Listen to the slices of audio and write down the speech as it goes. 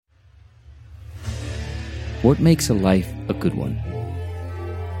What makes a life a good one?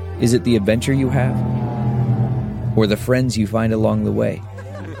 Is it the adventure you have? Or the friends you find along the way?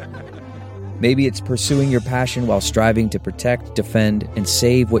 Maybe it's pursuing your passion while striving to protect, defend, and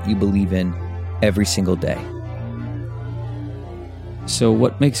save what you believe in every single day. So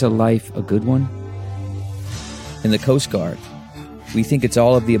what makes a life a good one? In the Coast Guard, we think it's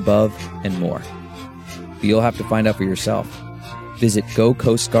all of the above and more. But you'll have to find out for yourself. Visit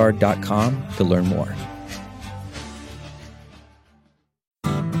gocoastguard.com to learn more.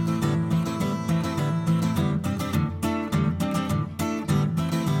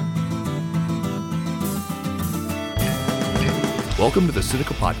 Welcome to the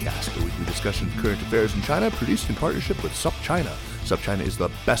Sinica Podcast, a weekly discussion of current affairs in China, produced in partnership with SupChina. SupChina is the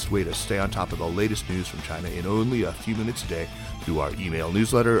best way to stay on top of the latest news from China in only a few minutes a day through our email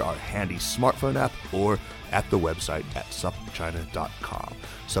newsletter, our handy smartphone app, or at the website at supchina.com.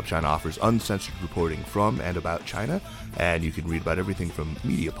 SupChina offers uncensored reporting from and about China, and you can read about everything from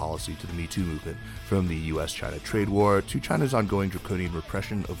media policy to the Me Too movement, from the U.S.-China trade war to China's ongoing draconian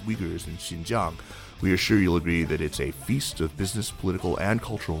repression of Uyghurs in Xinjiang. We are sure you'll agree that it's a feast of business, political, and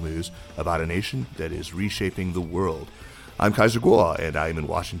cultural news about a nation that is reshaping the world. I'm Kaiser Kuo, and I'm in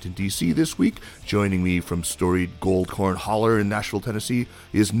Washington, D.C. this week. Joining me from storied Goldkorn Holler in Nashville, Tennessee,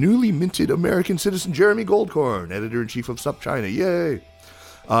 is newly minted American citizen Jeremy Goldkorn, editor-in-chief of SupChina. Yay!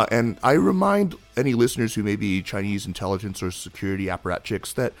 And I remind any listeners who may be Chinese intelligence or security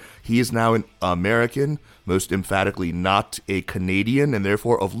apparatchiks that he is now an American, most emphatically not a Canadian, and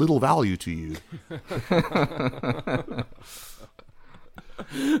therefore of little value to you.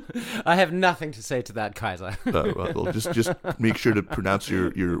 I have nothing to say to that, Kaiser. Well, just make sure to pronounce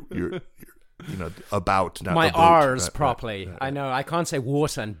your about, not my about. R's properly. Right. I know I can't say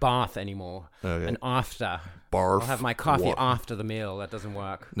water and bath anymore. Okay. And after. Barf. I'll have my coffee after the meal. That doesn't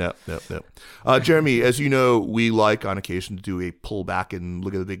work. No. Jeremy, as you know, we like on occasion to do a pull back and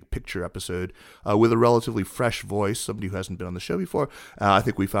look at the big picture episode with a relatively fresh voice, somebody who hasn't been on the show before. I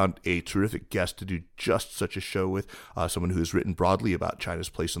think we found a terrific guest to do just such a show with, someone who has written broadly about China's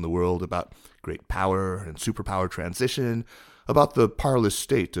place in the world, about great power and superpower transition, about the parlous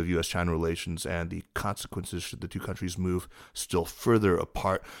state of U.S.-China relations and the consequences should the two countries move still further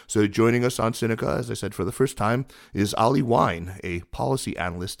apart. So joining us on Sinica, as I said, for the first time, is Ali Wyne, a policy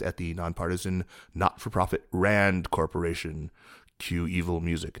analyst at the nonpartisan, not-for-profit RAND Corporation. Cue evil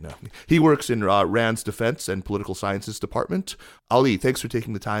music. No. He works in RAND's Defense and Political Sciences Department. Ali, thanks for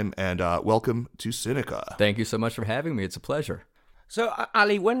taking the time, and welcome to Sinica. Thank you so much for having me. It's a pleasure. So,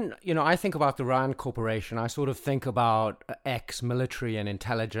 Ali, when I think about the RAND Corporation, I sort of think about ex-military and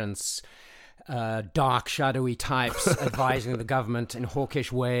intelligence, dark, shadowy types advising the government in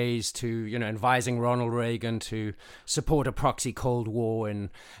hawkish ways to, advising Ronald Reagan to support a proxy Cold War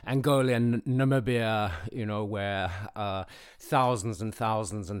in Angola and Namibia, where thousands and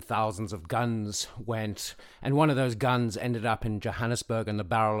thousands and thousands of guns went. And one of those guns ended up in Johannesburg, and the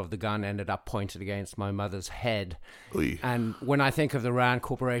barrel of the gun ended up pointed against my mother's head. Oy. And when I think of the RAND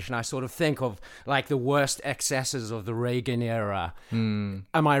Corporation, I sort of think of like the worst excesses of the Reagan era. Am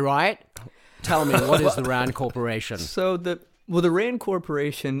I right? Tell me, what is the RAND Corporation? So the RAND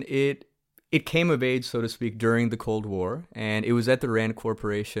Corporation, it came of age, so to speak, during the Cold War, and it was at the RAND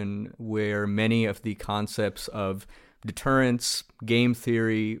Corporation where many of the concepts of deterrence, game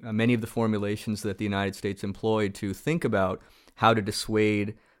theory, many of the formulations that the United States employed to think about how to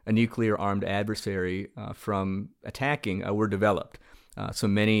dissuade a nuclear-armed adversary from attacking were developed. So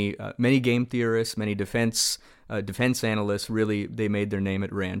many game theorists, many defense analysts, really, they made their name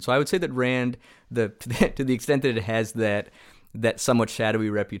at RAND. So I would say that RAND, to the extent that it has that somewhat shadowy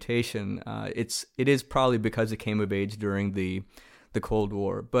reputation, it is probably because it came of age during the Cold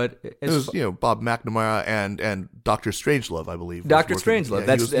War. But it was, Bob McNamara and Dr. Strangelove, I believe. Dr. Strangelove.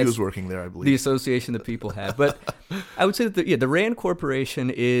 Yeah, he was working there, I believe. The association that people have. But I would say that the RAND Corporation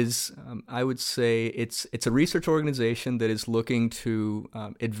is, I would say, it's a research organization that is looking to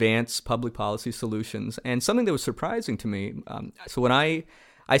advance public policy solutions. And something that was surprising to me, so when I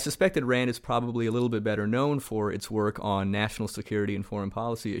suspect that RAND is probably a little bit better known for its work on national security and foreign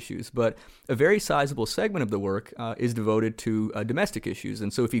policy issues, but a very sizable segment of the work is devoted to domestic issues.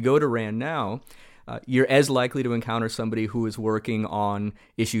 And so if you go to RAND now, you're as likely to encounter somebody who is working on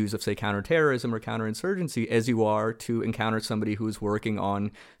issues of, say, counterterrorism or counterinsurgency as you are to encounter somebody who is working on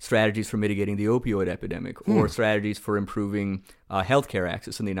strategies for mitigating the opioid epidemic or strategies for improving healthcare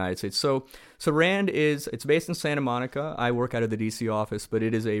access in the United States. So RAND it's based in Santa Monica. I work out of the D.C. office, but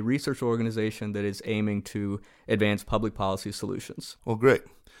it is a research organization that is aiming to advance public policy solutions. Well, great.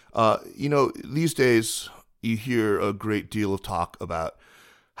 These days you hear a great deal of talk about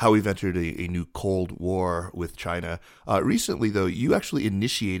how we've entered a new Cold War with China. Recently, though, you actually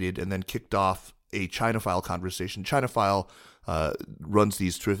initiated and then kicked off a China-File conversation. China-File runs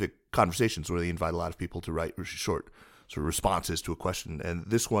these terrific conversations where they invite a lot of people to write short sort of responses to a question. And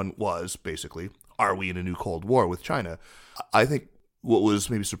this one was basically, are we in a new Cold War with China? I think what was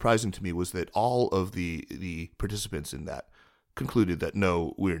maybe surprising to me was that all of the participants in that concluded that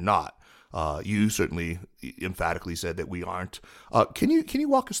no, we're not. You certainly emphatically said that we aren't. Can you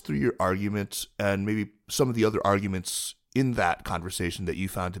walk us through your arguments and maybe some of the other arguments in that conversation that you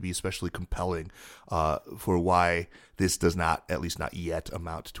found to be especially compelling for why this does not, at least not yet,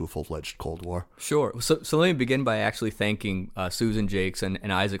 amount to a full-fledged Cold War? Sure. So let me begin by actually thanking Susan Jakes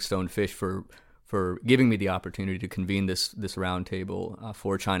and Isaac Stone Fish for giving me the opportunity to convene this roundtable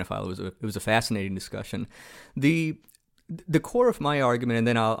for China-File. It was a fascinating discussion. The core of my argument, and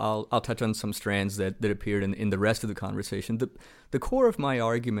then I'll touch on some strands that appeared in the rest of the conversation. The core of my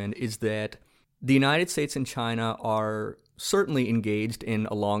argument is that the United States and China are certainly engaged in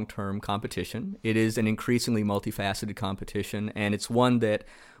a long-term competition. It is an increasingly multifaceted competition, and it's one that,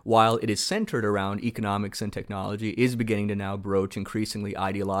 while it is centered around economics and technology, is beginning to now broach increasingly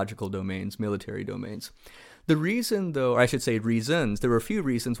ideological domains, military domains. The reason, though, or I should say reasons, there are a few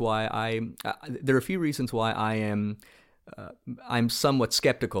reasons why I'm somewhat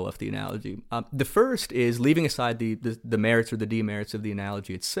skeptical of the analogy. The first is, leaving aside the merits or the demerits of the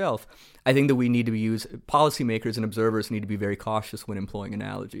analogy itself, I think that policymakers and observers need to be very cautious when employing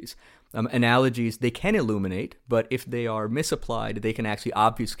analogies. Analogies, they can illuminate, but if they are misapplied, they can actually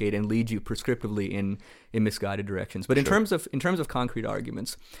obfuscate and lead you prescriptively in misguided directions. But in terms of concrete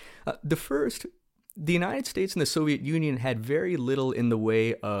arguments, the first, the United States and the Soviet Union had very little in the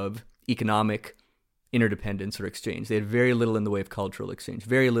way of economic interdependence or exchange. They had very little in the way of cultural exchange,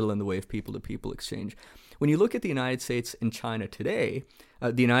 very little in the way of people-to-people exchange. When you look at the United States and China today,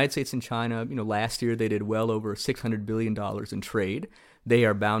 the United States and China, last year they did well over $600 billion in trade. They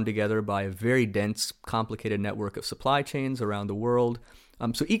are bound together by a very dense, complicated network of supply chains around the world.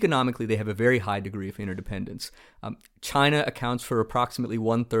 So economically, they have a very high degree of interdependence. China accounts for approximately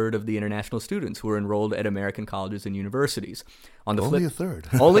 1/3 of the international students who are enrolled at American colleges and universities. Only a third.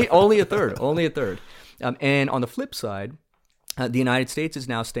 only a third. And on the flip side, the United States is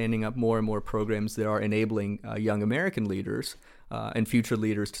now standing up more and more programs that are enabling young American leaders and future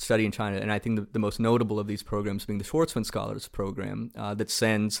leaders to study in China. And I think the most notable of these programs being the Schwarzman Scholars Program that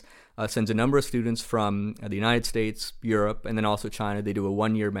sends a number of students from the United States, Europe, and then also China. They do a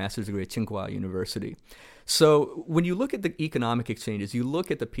 1-year master's degree at Tsinghua University. So when you look at the economic exchanges, you look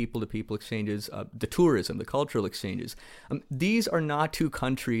at the people-to-people exchanges, the tourism, the cultural exchanges, these are not two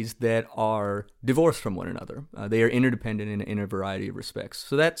countries that are divorced from one another. They are interdependent in a variety of respects.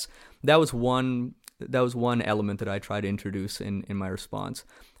 So that was one element that I tried to introduce in my response.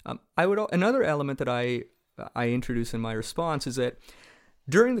 Another element that I introduce in my response is that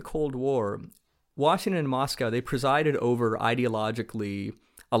during the Cold War, Washington and Moscow, they presided over ideologically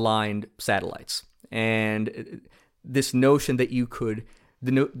aligned satellites. And this notion that you could,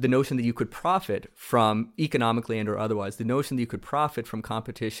 the notion that you could profit from economically and or otherwise, the notion that you could profit from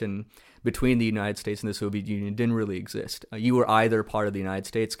competition between the United States and the Soviet Union didn't really exist. You were either part of the United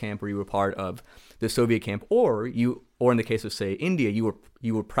States camp or you were part of the Soviet camp, or in the case of, say, India,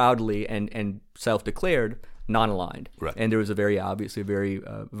 you were proudly and self-declared non-aligned. Right. And there was a very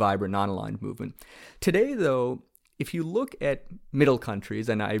vibrant non-aligned movement. Today, though, if you look at middle countries,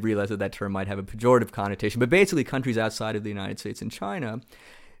 and I realize that term might have a pejorative connotation, but basically countries outside of the United States and China,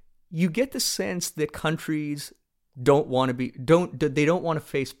 you get the sense that countries don't want to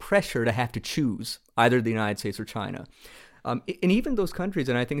face pressure to have to choose either the United States or China. And even those countries,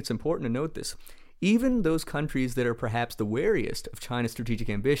 and I think it's important to note this, even those countries that are perhaps the wariest of China's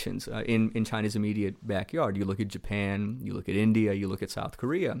strategic ambitions in China's immediate backyard, you look at Japan, you look at India, you look at South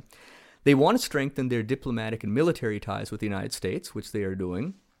Korea, they want to strengthen their diplomatic and military ties with the United States, which they are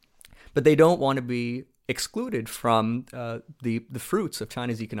doing, but they don't want to be excluded from the fruits of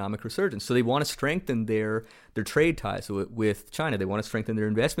China's economic resurgence. So they want to strengthen their trade ties with China. They want to strengthen their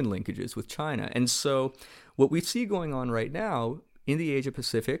investment linkages with China. And so what we see going on right now in the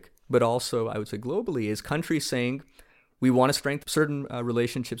Asia-Pacific, but also I would say globally, is countries saying, we want to strengthen certain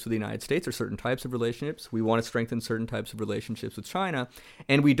relationships with the United States or certain types of relationships. We want to strengthen certain types of relationships with China.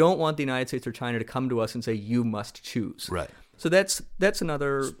 And we don't want the United States or China to come to us and say, you must choose. Right. So that's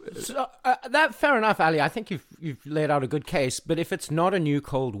another... So, that fair enough, Ali. I think you've laid out a good case. But if it's not a new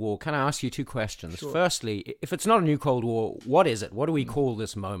Cold War, can I ask you two questions? Sure. Firstly, if it's not a new Cold War, what is it? What do we call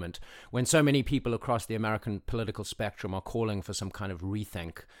this moment when so many people across the American political spectrum are calling for some kind of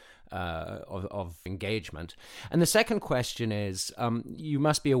rethink of engagement. And the second question is, you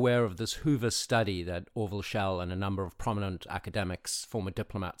must be aware of this Hoover study that Orville Schell and a number of prominent academics, former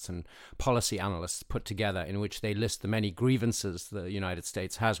diplomats and policy analysts put together, in which they list the many grievances the United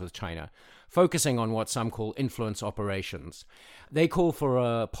States has with China, focusing on what some call influence operations. They call for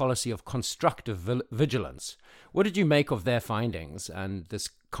a policy of constructive vigilance. What did you make of their findings and this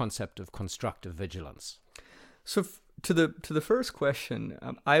concept of constructive vigilance? So to the first question,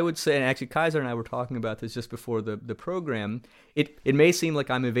 I would say, and actually Kaiser and I were talking about this just before the program, it may seem like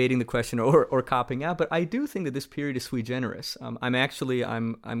I'm evading the question or copping out, but I do think that this period is sui generis.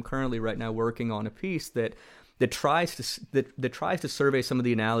 I'm currently right now working on a piece that tries to survey some of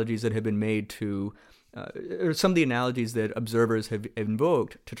the analogies that have been made to or some of the analogies that observers have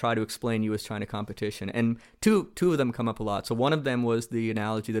invoked to try to explain U.S.-China competition. And two of them come up a lot. So one of them was the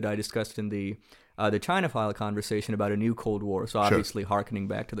analogy that I discussed in the China File conversation about a new Cold War, so obviously hearkening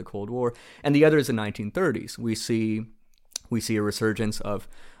back to the Cold War. And the other is the 1930s. We see a resurgence of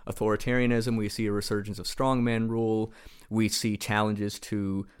authoritarianism. We see a resurgence of strongman rule. We see challenges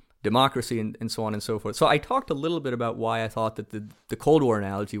to democracy and so on and so forth. So I talked a little bit about why I thought that the Cold War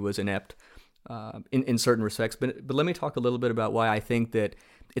analogy was inept in certain respects, but let me talk a little bit about why I think that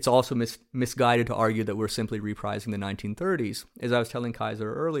it's also misguided to argue that we're simply reprising the 1930s. As I was telling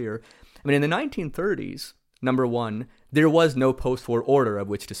Kaiser earlier, I mean, in the 1930s, number one, there was no post-war order of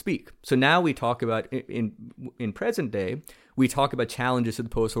which to speak. So now we talk about, in present day, we talk about challenges to the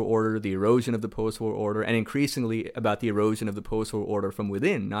post-war order, the erosion of the post-war order, and increasingly about the erosion of the post-war order from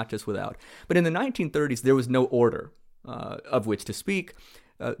within, not just without. But in the 1930s, there was no order of which to speak.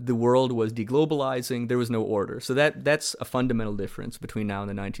 The world was deglobalizing. There was no order. So that's a fundamental difference between now and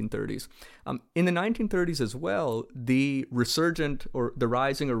the 1930s. In the 1930s as well, the resurgent or the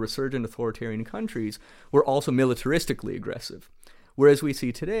rising or resurgent authoritarian countries were also militaristically aggressive. Whereas we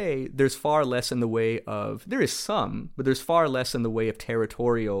see today, there's far less in the way of, there is some, but there's far less in the way of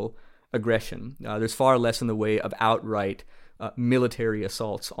territorial aggression. There's far less in the way of outright military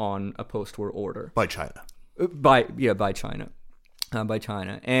assaults on a post-war order. By China. By China. By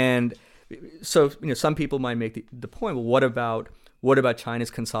China. And so, some people might make the point, well, what about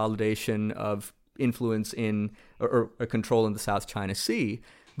China's consolidation of influence in or control in the South China Sea?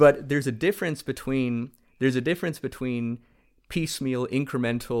 But there's a difference between piecemeal,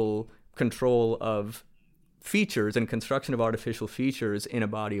 incremental control of features and construction of artificial features in a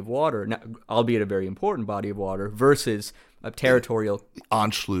body of water, albeit a very important body of water, versus a territorial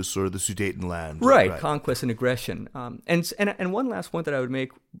Anschluss or the Sudetenland, right? Conquest and aggression. And one last point that I would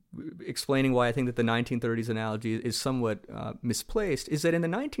make, explaining why I think that the 1930s analogy is somewhat misplaced, is that in the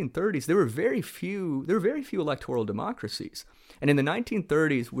 1930s there were very few electoral democracies, and in the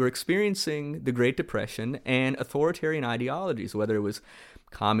 1930s we're experiencing the Great Depression and authoritarian ideologies, whether it was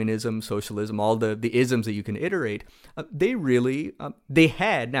communism, socialism, all the isms that you can iterate. They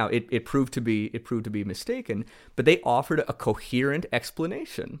had. Now it proved to be mistaken, but they offered a coherent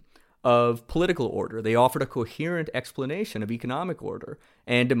explanation of political order. They offered a coherent explanation of economic order,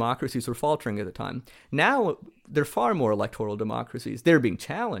 and democracies were faltering at the time. Now there are far more electoral democracies. They're being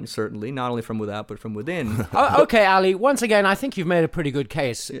challenged, certainly, not only from without but from within. Okay, Ali. Once again, I think you've made a pretty good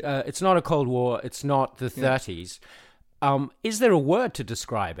case. It's not a Cold War. It's not the 30s. Is there a word to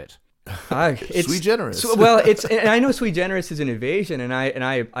describe it? It's sui generis. And I know sui generis is an evasion, and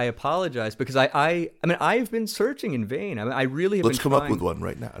I apologize because I've been searching in vain. I really have. Let's come up with one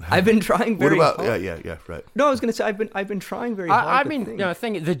right now. I've been trying very hard. What about? Yeah, right. No, I was going to say I've been trying very hard.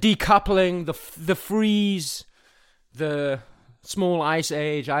 The decoupling, the freeze, the small ice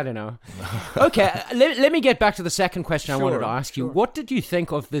age. I don't know. Okay, let me get back to the second question I wanted to ask you. What did you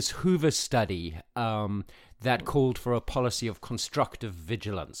think of this Hoover study? That called for a policy of constructive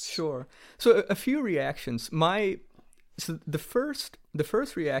vigilance. Sure. So a few reactions. The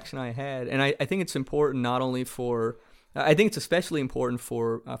first reaction I had, and I think it's important not only for, I think it's especially important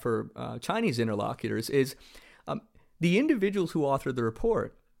for Chinese interlocutors, is the individuals who authored the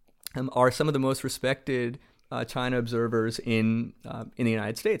report are some of the most respected China observers in the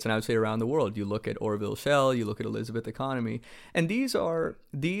United States, and I would say around the world. You look at Orville Schell, you look at Elizabeth Economy, and these are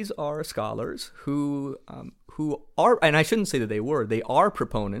scholars who are, and I shouldn't say that they are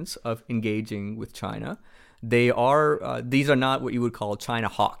proponents of engaging with China. They are these are not what you would call China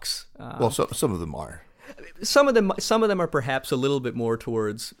hawks. Some of them are. Some of them are perhaps a little bit more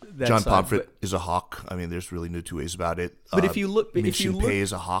towards that John side. Pomfret is a hawk. I mean, there's really no two ways about it. But if you look, Pei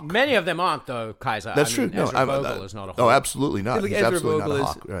is a hawk. Many of them aren't, though, Kaiser. That's true. Ezra Vogel is not a hawk. Oh, absolutely not. He's Ezra absolutely Vogel not a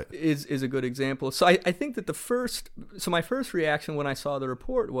hawk. Right. is a good example. So I think that my first reaction when I saw the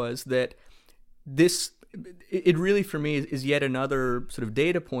report was that this, it really, for me, is yet another sort of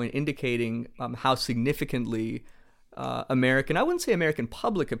data point indicating how significantly I wouldn't say American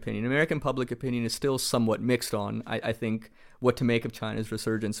public opinion. American public opinion is still somewhat mixed on, I think, what to make of China's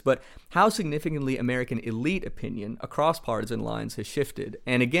resurgence, but how significantly American elite opinion across partisan lines has shifted.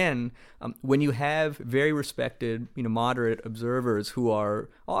 And again, when you have very respected, moderate observers who are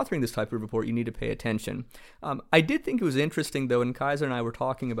authoring this type of report, you need to pay attention. I did think it was interesting, though, and Kaiser and I were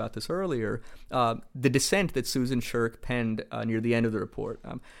talking about this earlier, the dissent that Susan Shirk penned near the end of the report.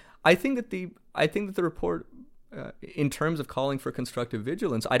 I think that the report, in terms of calling for constructive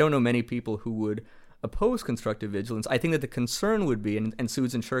vigilance, I don't know many people who would oppose constructive vigilance. I think that the concern would be, and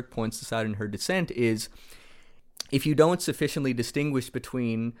Susan Shirk points this out in her dissent, is if you don't sufficiently distinguish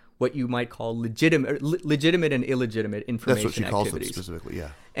between what you might call legitimate and illegitimate information activities. That's what she calls them specifically,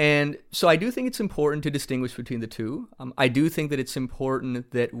 yeah. And so I do think it's important to distinguish between the two. I do think that it's important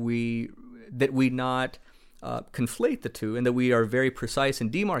that we not conflate the two, and that we are very precise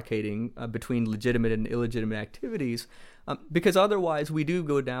in demarcating between legitimate and illegitimate activities, because otherwise we do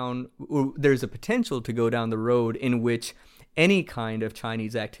go down, or there's a potential to go down the road in which any kind of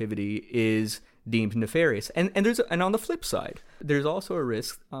Chinese activity is deemed nefarious. And on the flip side, there's also a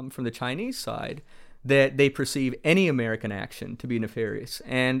risk from the Chinese side that they perceive any American action to be nefarious.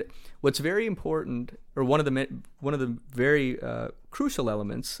 And what's very important, or one of the very crucial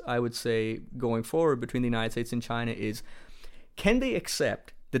elements, I would say, going forward between the United States and China is, can they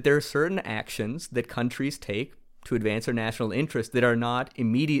accept that there are certain actions that countries take to advance their national interests that are not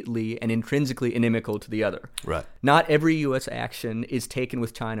immediately and intrinsically inimical to the other? Right. Not every U.S. action is taken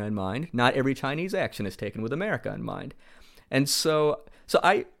with China in mind. Not every Chinese action is taken with America in mind. And so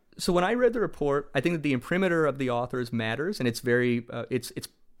when I read the report, I think that the imprimatur of the authors matters, and it's very it's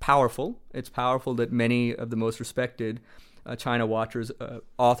powerful. It's powerful that many of the most respected China watchers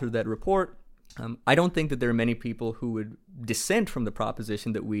authored that report. I don't think that there are many people who would dissent from the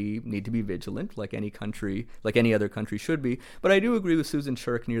proposition that we need to be vigilant, like any other country should be. But I do agree with Susan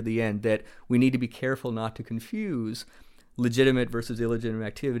Shirk near the end that we need to be careful not to confuse legitimate versus illegitimate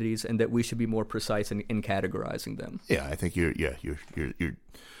activities, and that we should be more precise in categorizing them. Yeah, I think you're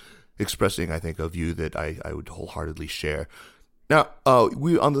expressing, I think, a view that I would wholeheartedly share. Now,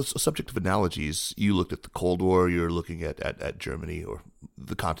 we on the subject of analogies, you looked at the Cold War, you're looking at Germany or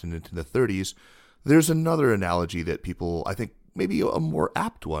the continent in the 30s. There's another analogy that people, I think, maybe a more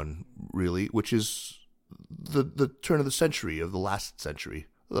apt one, really, which is the turn of the century, of the last century,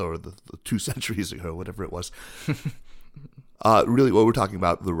 or the 2 centuries ago, whatever it was. Really, what we're talking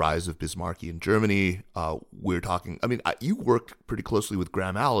about, the rise of Bismarckian Germany. We're talking, you worked pretty closely with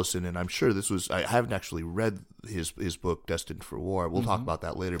Graham Allison, and I'm sure I haven't actually read his book, Destined for War. We'll talk about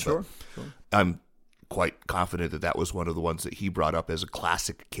that later. Sure. I'm quite confident that was one of the ones that he brought up as a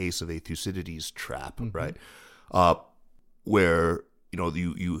classic case of a Thucydides trap, right? Where,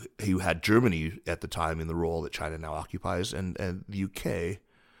 you had Germany at the time in the role that China now occupies, and the UK,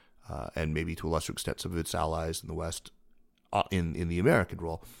 and maybe to a lesser extent some of its allies in the West, in the American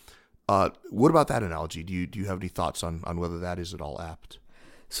role. What about that analogy? Do you have any thoughts on whether that is at all apt?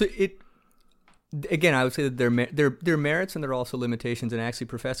 So again, I would say that there are merits and there are also limitations. And actually,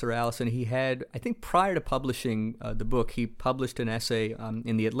 Professor Allison, he had, I think, prior to publishing the book, he published an essay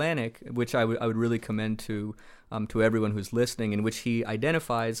in the Atlantic, which I would really commend to everyone who's listening, in which he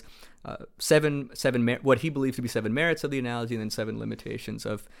identifies what he believes to be 7 merits of the analogy, and then 7 limitations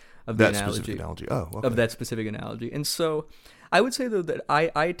of the that analogy. Specific analogy. Oh, okay. Of that specific analogy. And so, I would say though that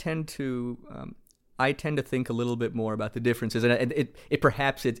I tend to think a little bit more about the differences, and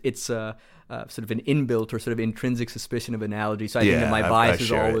it's sort of an inbuilt or sort of intrinsic suspicion of analogy. So I think that my bias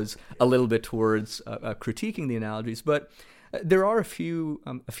is always a little bit towards critiquing the analogies, but there are a few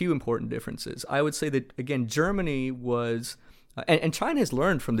important differences. I would say that, again, Germany was, and China has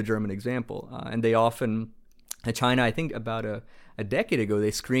learned from the German example, and they often, China, I think about a decade ago,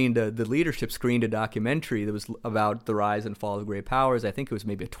 the leadership screened a documentary that was about the rise and fall of great powers. I think it was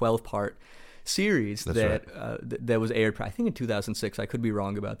maybe a 12-part series that was aired, I think in 2006. I could be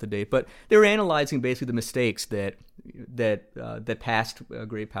wrong about the date, but they were analyzing basically the mistakes that past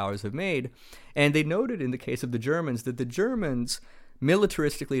great powers have made, and they noted in the case of the Germans that the Germans,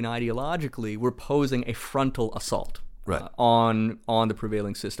 militaristically and ideologically, were posing a frontal assault on the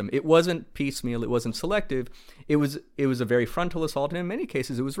prevailing system. It wasn't piecemeal. It wasn't selective. It was a very frontal assault, and in many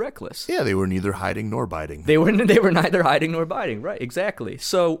cases, it was reckless. Yeah, they were neither hiding nor biting. They were neither hiding nor biting. Right, exactly.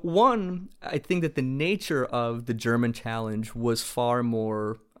 So I think that the nature of the German challenge was far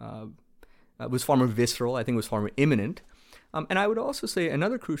more visceral. I think it was far more imminent. And I would also say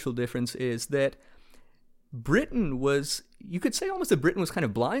another crucial difference is that Britain was, you could say almost that Britain was kind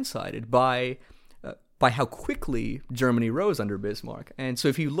of blindsided by by how quickly Germany rose under Bismarck. And so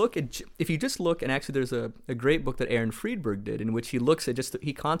if you just look, and actually there's a great book that Aaron Friedberg did in which he looks at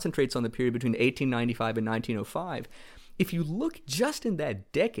he concentrates on the period between 1895 and 1905. If you look just in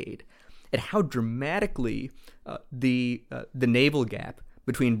that decade at how dramatically the naval gap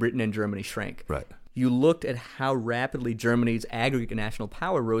between Britain and Germany shrank. Right. You looked at how rapidly Germany's aggregate national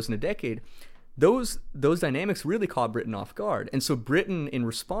power rose in a decade. Those dynamics really caught Britain off guard. And so Britain, in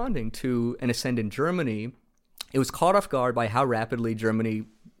responding to an ascendant Germany, it was caught off guard by how rapidly Germany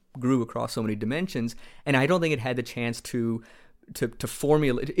grew across so many dimensions. And I don't think it had the chance to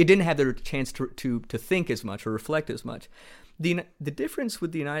formulate. It didn't have the chance to think as much or reflect as much. The difference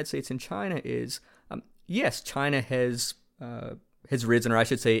with the United States and China is, yes, China has risen, or I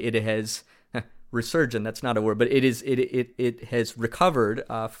should say, it has resurgent. That's not a word, but it has recovered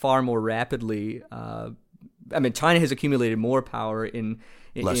far more rapidly. China has accumulated more power in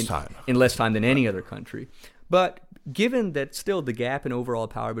less time than any other country. But given that still the gap in overall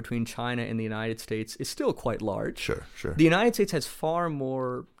power between China and the United States is still quite large, sure. The United States has far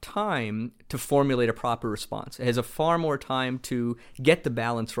more time to formulate a proper response. It has a far more time to get the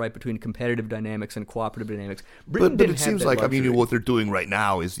balance right between competitive dynamics and cooperative dynamics. But it seems like, what they're doing right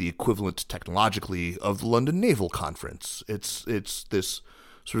now is the equivalent technologically of the London Naval Conference. It's this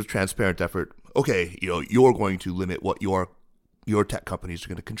sort of transparent effort. Okay, you're going to limit what your tech companies are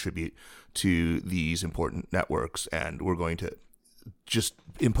going to contribute to these important networks, and we're going to just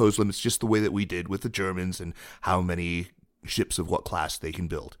impose limits just the way that we did with the Germans and how many ships of what class they can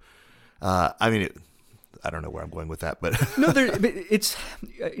build. I don't know where I'm going with that, but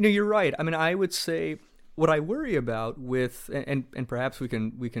you're right. I would say what I worry about with, and perhaps we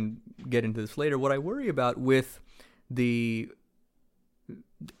can get into this later. What I worry about with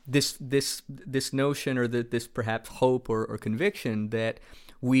this notion, or this perhaps hope or conviction that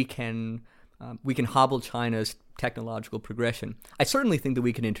we can hobble China's technological progression. I certainly think that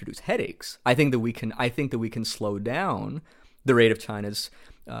we can introduce headaches. I think that we can slow down the rate of China's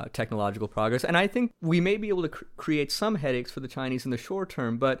technological progress, and I think we may be able to create some headaches for the Chinese in the short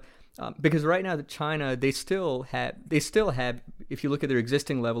term. But because right now, China, they still have, if you look at their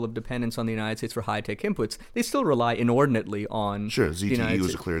existing level of dependence on the United States for high-tech inputs, they still rely inordinately on ZTE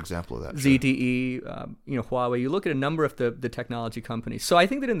was a clear example of that. ZTE, Huawei. You look at a number of the technology companies. So I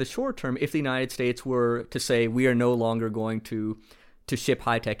think that in the short term, if the United States were to say we are no longer going to ship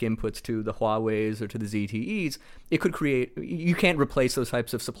high-tech inputs to the Huaweis or to the ZTEs, it could create. You can't replace those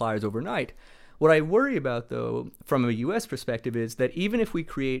types of suppliers overnight. What I worry about, though, from a U.S. perspective, is that even if we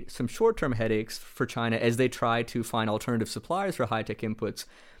create some short-term headaches for China as they try to find alternative suppliers for high-tech inputs,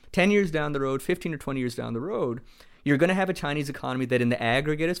 10 years down the road, 15 or 20 years down the road, you're going to have a Chinese economy that in the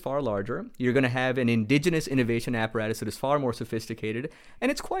aggregate is far larger. You're going to have an indigenous innovation apparatus that is far more sophisticated. And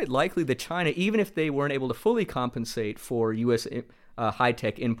it's quite likely that China, even if they weren't able to fully compensate for U.S.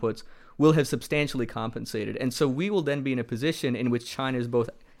 high-tech inputs, will have substantially compensated. And so we will then be in a position in which China is both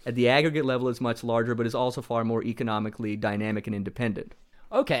at the aggregate level is much larger, but is also far more economically dynamic and independent.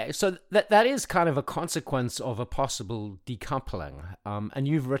 Okay, so that is kind of a consequence of a possible decoupling. And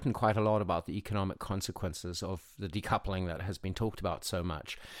you've written quite a lot about the economic consequences of the decoupling that has been talked about so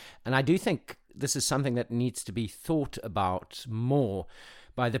much. And I do think this is something that needs to be thought about more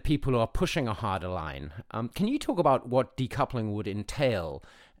by the people who are pushing a harder line. Can you talk about what decoupling would entail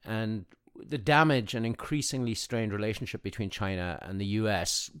and the damage and increasingly strained relationship between China and the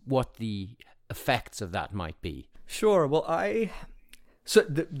US, what the effects of that might be? Sure. Well, So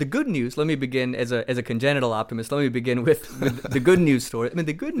the good news, let me begin as a congenital optimist, let me begin with the good news story.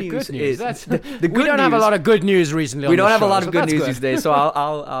 The good news is... we don't have a lot of good news recently We don't have a lot of good news these days, so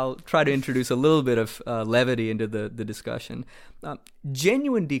I'll try to introduce a little bit of levity into the discussion.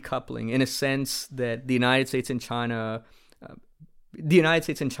 Genuine decoupling, in a sense that the United States and China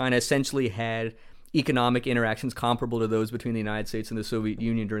essentially had economic interactions comparable to those between the United States and the Soviet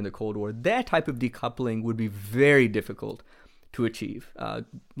Union during the Cold War. That type of decoupling would be very difficult to achieve,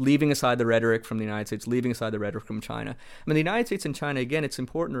 leaving aside the rhetoric from the United States, leaving aside the rhetoric from China. The United States and China, again, it's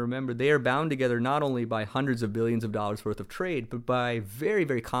important to remember, they are bound together not only by hundreds of billions of dollars worth of trade, but by very,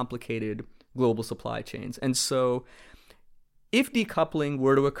 very complicated global supply chains. And so if decoupling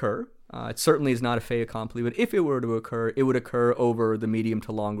were to occur, it certainly is not a fait accompli, but if it were to occur, it would occur over the medium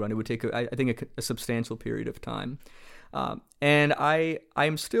to long run. It would take, I think, a substantial period of time. And I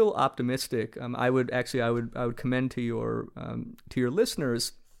am still optimistic. I would commend to your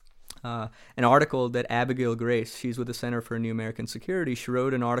listeners an article that Abigail Grace, she's with the Center for New American Security, she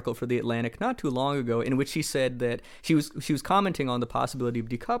wrote an article for The Atlantic not too long ago in which she said that she was commenting on the possibility of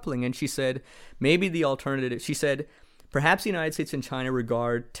decoupling, and she said maybe the alternative. She said Perhaps the United States and China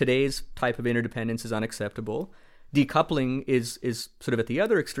regard today's type of interdependence as unacceptable. Decoupling is sort of at the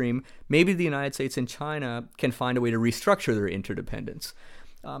other extreme. Maybe the United States and China can find a way to restructure their interdependence.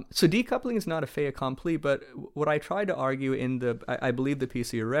 So decoupling is not a fait accompli, but what I tried to argue in I believe the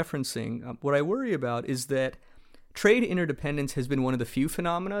piece you're referencing, what I worry about is that trade interdependence has been one of the few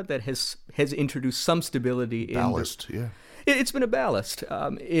phenomena that has introduced some stability. Ballast, yeah. It's been a ballast.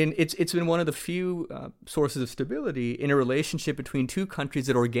 It's been one of the few sources of stability in a relationship between two countries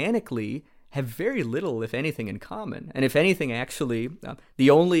that organically have very little, if anything, in common. And if anything, actually, the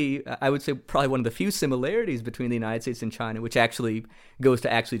only, I would say probably one of the few similarities between the United States and China, which actually goes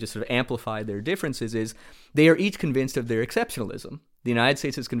to actually just sort of amplify their differences, is they are each convinced of their exceptionalism. The United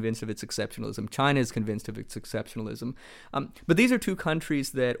States is convinced of its exceptionalism. China is convinced of its exceptionalism. But these are two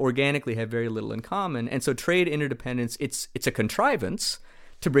countries that organically have very little in common. And so trade interdependence, it's a contrivance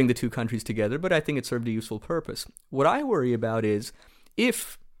to bring the two countries together, but I think it served a useful purpose. What I worry about is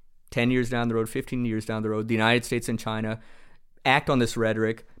if 10 years down the road, 15 years down the road, the United States and China act on this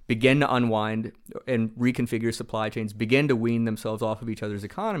rhetoric, begin to unwind and reconfigure supply chains, begin to wean themselves off of each other's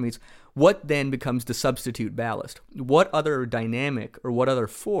economies, what then becomes the substitute ballast? What other dynamic or what other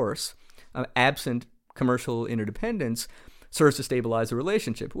force, absent commercial interdependence, serves to stabilize the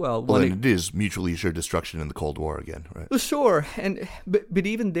relationship? Well, it is mutually assured destruction in the Cold War again, right? Well, sure, but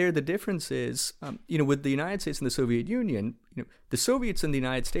even there, the difference is, with the United States and the Soviet Union, the Soviets and the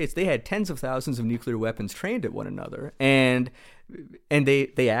United States, they had tens of thousands of nuclear weapons trained at one another, and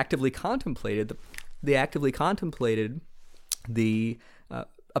they actively contemplated a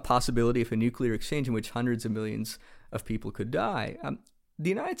possibility of a nuclear exchange in which hundreds of millions of people could die. The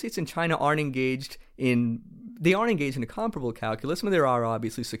United States and China aren't engaged in a comparable calculus. I mean, there are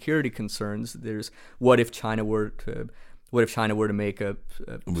obviously security concerns. There's what if China were to make a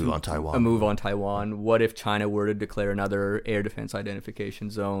move on Taiwan? What if China were to declare another air defense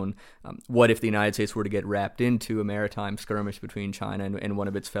identification zone? What if the United States were to get wrapped into a maritime skirmish between China and one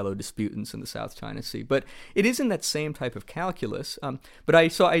of its fellow disputants in the South China Sea? But it isn't that same type of calculus. But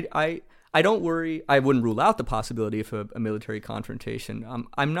I don't worry. I wouldn't rule out the possibility of a military confrontation.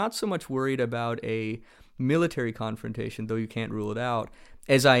 I'm not so much worried about a military confrontation, though you can't rule it out,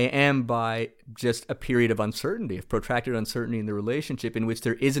 as I am by just a period of uncertainty, of protracted uncertainty in the relationship in which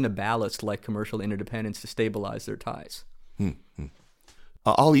there isn't a ballast like commercial interdependence to stabilize their ties.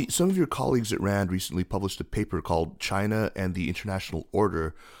 Ali, some of your colleagues at RAND recently published a paper called China and the International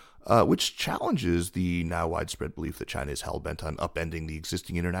Order, which challenges the now widespread belief that China is hell-bent on upending the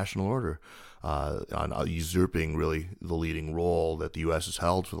existing international order, on usurping really the leading role that the U.S. has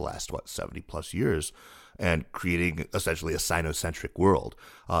held for the last, 70-plus years, and creating essentially a Sino-centric world.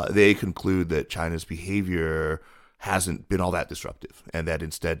 They conclude that China's behavior hasn't been all that disruptive, and that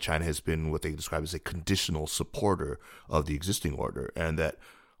instead China has been what they describe as a conditional supporter of the existing order, and that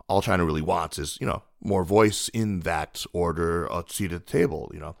all China really wants is, more voice in that order, a seat at the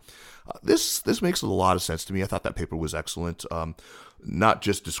table, This makes a lot of sense to me. I thought that paper was excellent, not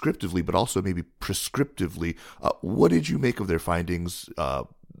just descriptively, but also maybe prescriptively. What did you make of their findings?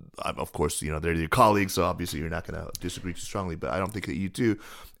 Of course, they're your colleagues, so obviously you're not going to disagree too strongly, but I don't think that you do.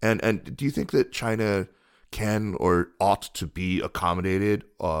 And do you think that China can or ought to be accommodated,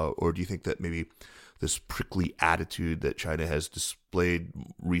 or do you think that maybe this prickly attitude that China has displayed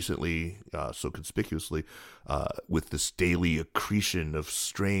recently so conspicuously with this daily accretion of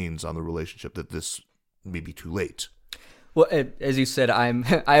strains on the relationship, that this may be too late? Well, as you said, I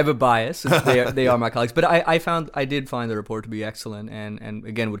have a bias. They are my colleagues, but I did find the report to be excellent, and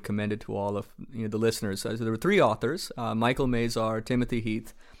again would commend it to all of the listeners. So there were three authors: Michael Mazar, Timothy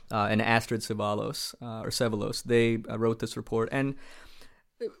Heath, and Astrid Sevalos. They wrote this report, and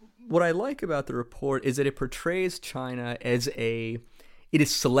what I like about the report is that it portrays China as it is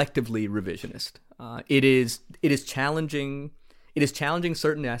selectively revisionist. It is challenging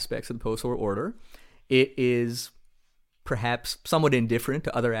certain aspects of the post-war order. It is perhaps somewhat indifferent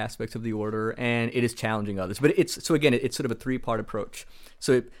to other aspects of the order, and it is challenging others. But it's sort of a three-part approach.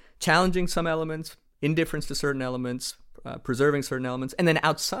 So challenging some elements, indifference to certain elements, preserving certain elements, and then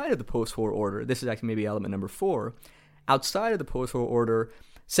outside of the post-war order, this is actually maybe element number 4, outside of the post-war order,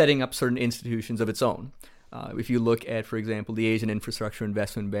 setting up certain institutions of its own. If you look at, for example, the Asian Infrastructure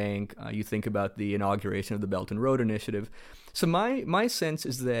Investment Bank, you think about the inauguration of the Belt and Road Initiative. So my sense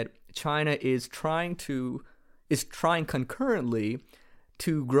is that China is trying concurrently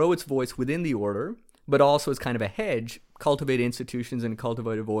to grow its voice within the order, but also as kind of a hedge, cultivate institutions and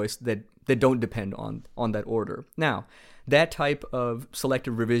cultivate a voice that don't depend on that order. Now, that type of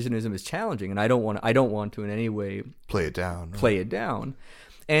selective revisionism is challenging, and I don't want to in any way play it down. Play it down.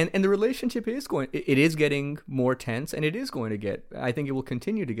 And the relationship it is getting more tense, and I think it will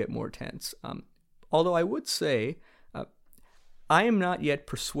continue to get more tense. Although I would say, I'm not yet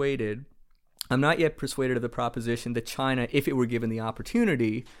persuaded of the proposition that China, if it were given the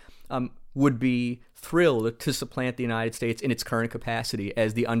opportunity, would be thrilled to supplant the United States in its current capacity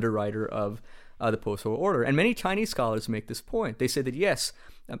as the underwriter of the post-war order. And many Chinese scholars make this point. They say that yes,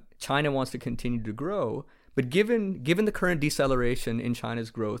 China wants to continue to grow, but given the current deceleration in China's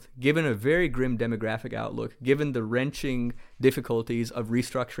growth, given a very grim demographic outlook, given the wrenching difficulties of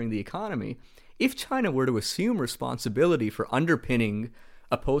restructuring the economy, if China were to assume responsibility for underpinning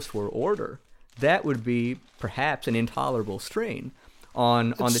a post-war order, that would be perhaps an intolerable strain on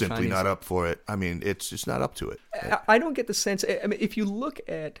the Chinese. It's simply not up for it. I mean, it's just not up to it. I don't get the sense. I mean, if you look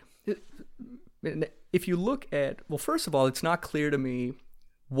at, well, first of all, it's not clear to me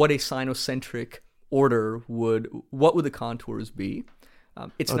what a Sinocentric order what would the contours be?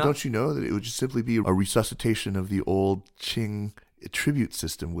 Don't you know that it would just simply be a resuscitation of the old Qing tribute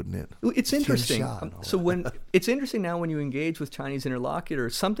system, wouldn't it? It's interesting. It's interesting now when you engage with Chinese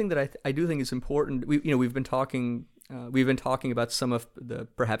interlocutors, something that I do think is important. We've been talking about some of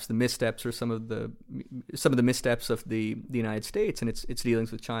perhaps the missteps or some of the missteps of the United States and its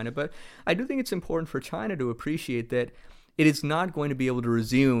dealings with China. But I do think it's important for China to appreciate that it is not going to be able to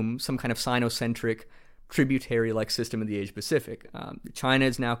resume some kind of Sinocentric tributary-like system in the Asia Pacific. China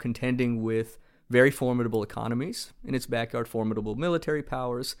is now contending with very formidable economies in its backyard, formidable military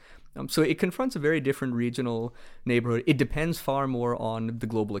powers. So it confronts a very different regional neighborhood. It depends far more on the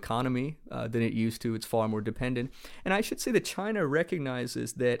global economy than it used to. It's far more dependent. And I should say that China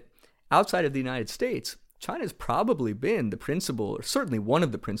recognizes that outside of the United States, China has probably been the principal, or certainly one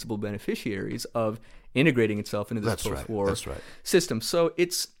of the principal beneficiaries of integrating itself into this post-war system. So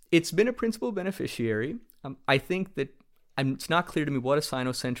it's been a principal beneficiary. I think that it's not clear to me what a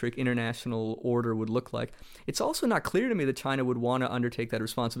Sinocentric international order would look like. It's also not clear to me that China would want to undertake that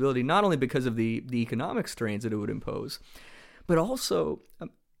responsibility, not only because of the economic strains that it would impose, but also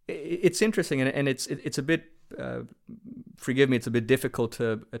it's interesting, and it's a bit, forgive me, it's a bit difficult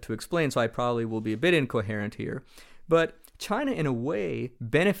to explain, so I probably will be a bit incoherent here. But China, in a way,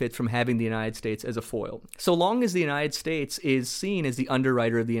 benefits from having the United States as a foil. So long as the United States is seen as the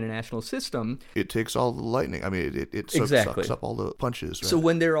underwriter of the international system, it takes all the lightning. I mean, it sucks up all the punches. Right? So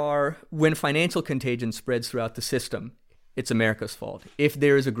when financial contagion spreads throughout the system, it's America's fault. If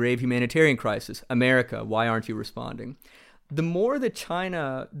there is a grave humanitarian crisis, America, why aren't you responding? The more that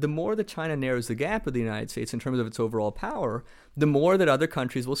China narrows the gap with the United States in terms of its overall power, the more that other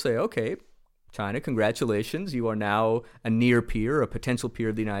countries will say, okay, China, congratulations, you are now a near peer, a potential peer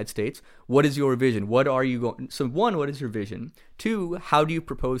of the United States. What is your vision? What is your vision? Two, how do you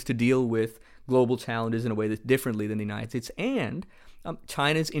propose to deal with global challenges in a way that's differently than the United States? And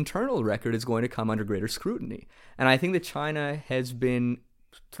China's internal record is going to come under greater scrutiny. And I think that China has been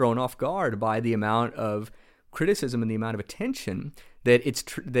thrown off guard by the amount of criticism and the amount of attention that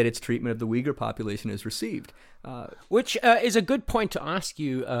its treatment of the Uyghur population has received. Which is a good point to ask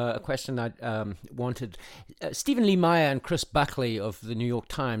you a question I wanted. Stephen Lee Meyer and Chris Buckley of the New York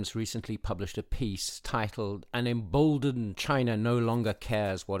Times recently published a piece titled "An Emboldened China No Longer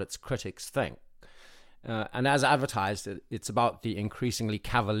Cares What Its Critics Think." And as advertised, it's about the increasingly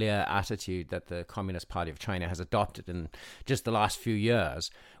cavalier attitude that the Communist Party of China has adopted in just the last few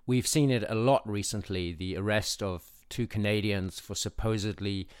years. We've seen it a lot recently, the arrest of 2 Canadians for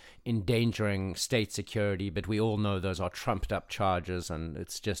supposedly endangering state security, but we all know those are trumped up charges and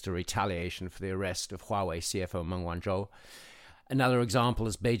it's just a retaliation for the arrest of Huawei CFO Meng Wanzhou. Another example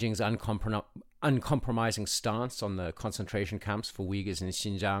is Beijing's uncompromising stance on the concentration camps for Uyghurs in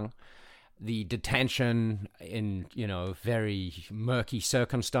Xinjiang, the detention in, very murky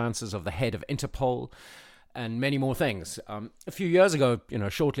circumstances of the head of Interpol, and many more things. A few years ago,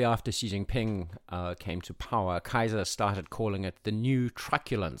 shortly after Xi Jinping came to power, Kaiser started calling it the new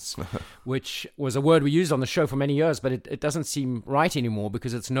truculence, which was a word we used on the show for many years, but it doesn't seem right anymore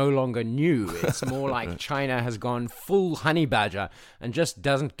because it's no longer new. It's more like China has gone full honey badger and just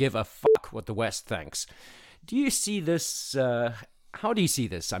doesn't give a fuck what the West thinks. Do you see this? How do you see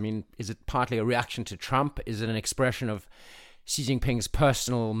this? I mean, is it partly a reaction to Trump? Is it an expression of Xi Jinping's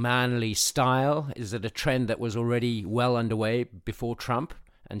personal manly style? Is it a trend that was already well underway before Trump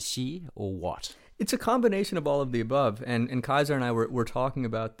and Xi, or what? It's a combination of all of the above, and Kaiser and I were talking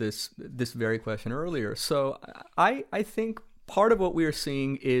about this very question earlier. So I think part of what we are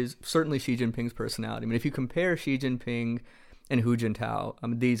seeing is certainly Xi Jinping's personality. I mean, if you compare Xi Jinping and Hu Jintao,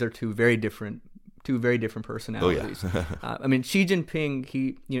 these are 2 very different two very different personalities. I mean, Xi Jinping,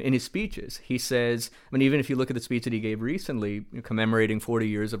 he, in his speeches, he says, I mean, even if you look at the speech that he gave recently, commemorating 40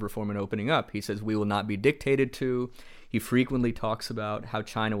 years of reform and opening up, he says, we will not be dictated to. He frequently talks about how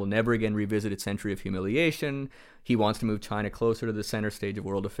China will never again revisit its century of humiliation. He wants to move China closer to the center stage of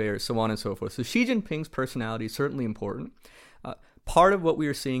world affairs, so on and so forth. So Xi Jinping's personality is certainly important. Part of what we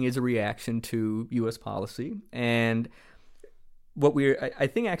are seeing is a reaction to U.S. policy, and I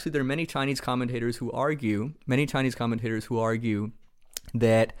think actually there are many Chinese commentators who argue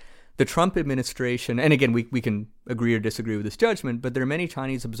that the Trump administration, and again, we can agree or disagree with this judgment, but there are many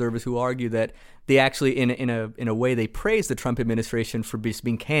Chinese observers who argue that they actually, in a way, they praise the Trump administration for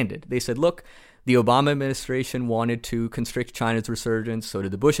being candid. They said, look, the Obama administration wanted to constrict China's resurgence, so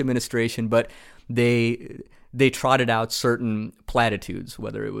did the Bush administration, but they trotted out certain platitudes,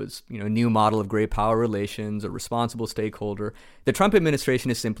 whether it was a new model of great power relations or responsible stakeholder. The Trump administration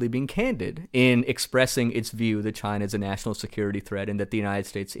is simply being candid in expressing its view that China is a national security threat and that the United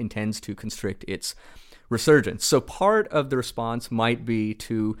States intends to constrict its resurgence. So part of the response might be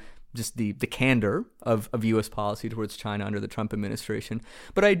to just the candor of U.S. policy towards China under the Trump administration.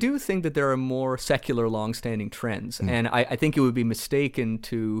 But I do think that there are more secular, long-standing trends. And I think it would be mistaken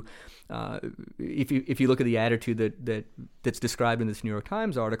to, if you look at the attitude that's described in this New York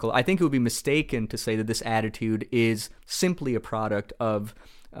Times article, I think it would be mistaken to say that this attitude is simply a product of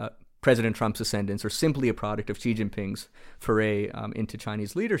President Trump's ascendance or simply a product of Xi Jinping's foray into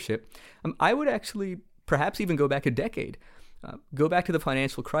Chinese leadership. I would actually perhaps even go back a decade. Go back to the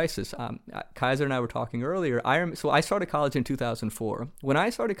financial crisis. Kaiser and I were talking earlier. So I started college in 2004. When I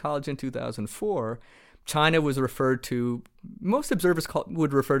started college in 2004, China was referred to, most observers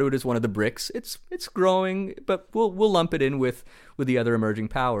would refer to it as one of the BRICS. It's growing, but we'll lump it in with the other emerging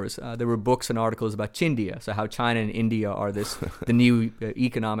powers. There were books and articles about Chindia, so how China and India are the new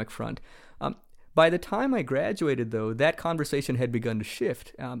economic front. By the time I graduated, though, that conversation had begun to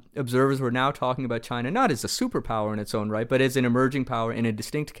shift. Observers were now talking about China not as a superpower in its own right, but as an emerging power in a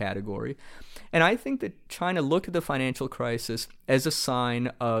distinct category. And I think that China looked at the financial crisis as a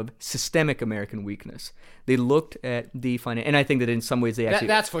sign of systemic American weakness. They looked at the and I think that in some ways they actually...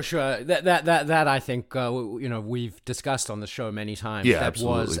 That's for sure. That I think, we've discussed on the show many times. Yeah, that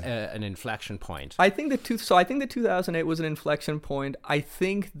absolutely. was an inflection point. I think that 2008 was an inflection point. I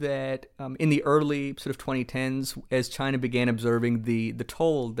think that in the early sort of 2010s, as China began observing the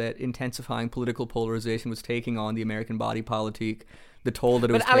toll that intensifying political polarization was taking on the American body politic, the toll that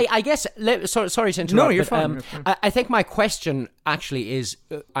it was... But Ali, I guess, sorry to interrupt. No, you're fine. You're fine. I think my question actually is,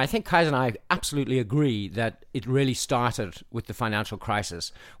 I think Kaiser and I absolutely agree that it really started with the financial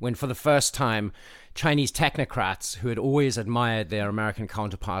crisis, when for the first time Chinese technocrats who had always admired their American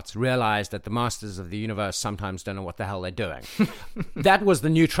counterparts realized that the masters of the universe sometimes don't know what the hell they're doing. That was the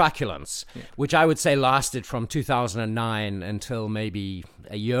new truculence, which I would say lasted from 2009 until maybe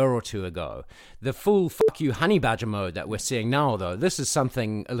a year or two ago. The full fuck you honey badger mode that we're seeing now, though, this is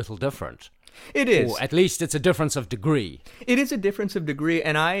something a little different. It is. Or at least it's a difference of degree. It is a difference of degree,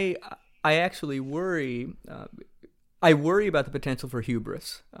 and I actually worry. I worry about the potential for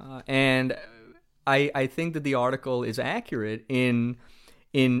hubris, and I think that the article is accurate in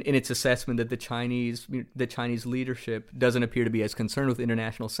its assessment that the Chinese leadership doesn't appear to be as concerned with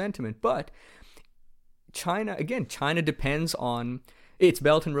international sentiment. But China depends on its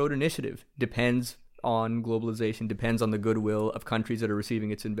Belt and Road Initiative, depends on globalization, depends on the goodwill of countries that are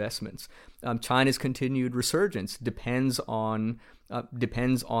receiving its investments. China's continued resurgence depends on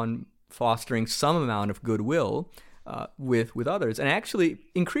fostering some amount of goodwill with others. And actually,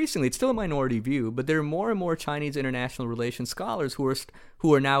 increasingly, it's still a minority view, but there are more and more Chinese international relations scholars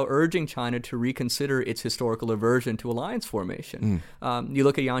who are now urging China to reconsider its historical aversion to alliance formation. You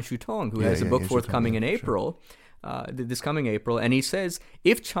look at Yang Shutong, who has a book forthcoming in April, this coming April, and he says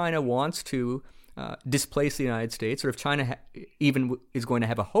if China wants to displace the United States, or if China even is going to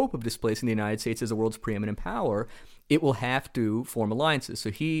have a hope of displacing the United States as the world's preeminent power, it will have to form alliances.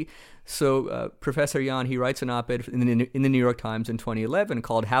 So Professor Yan, he writes an op-ed in the New York Times in 2011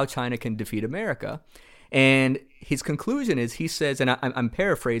 called "How China Can Defeat America," and his conclusion is, he says, and I'm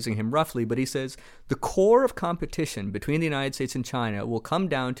paraphrasing him roughly, but he says the core of competition between the United States and China will come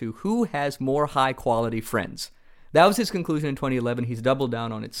down to who has more high-quality friends. That was his conclusion in 2011. He's doubled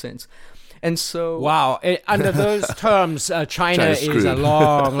down on it since. And so, wow, under those terms, China is a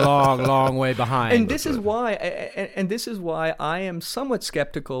long way behind. And this is why I am somewhat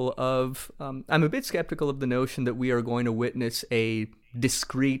skeptical of. I'm a bit skeptical of the notion that we are going to witness a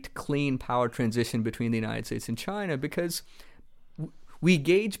discrete, clean power transition between the United States and China, because we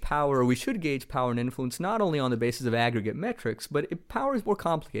gauge power, or we should gauge power and influence not only on the basis of aggregate metrics, but power is more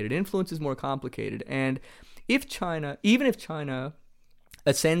complicated. Influence is more complicated. And even if China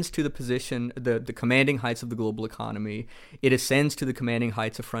ascends to the position, the commanding heights of the global economy, it ascends to the commanding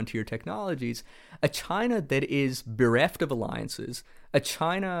heights of frontier technologies, a China that is bereft of alliances, a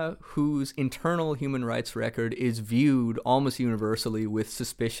China whose internal human rights record is viewed almost universally with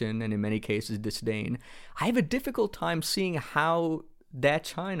suspicion and in many cases disdain, I have a difficult time seeing how that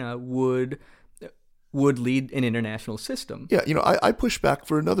China would lead an international system. Yeah, I push back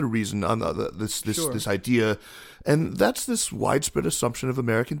for another reason on this idea, and that's this widespread assumption of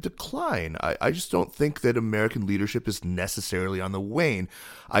American decline. I just don't think that American leadership is necessarily on the wane.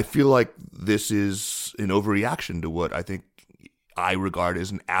 I feel like this is an overreaction to what I regard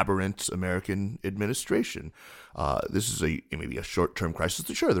as an aberrant American administration. This is maybe a short-term crisis.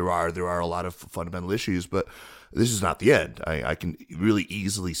 Sure, there are a lot of fundamental issues, but this is not the end. I can really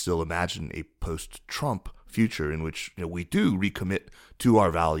easily still imagine a post-Trump future in which we do recommit to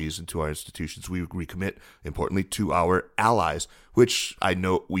our values and to our institutions. We recommit, importantly, to our allies, which I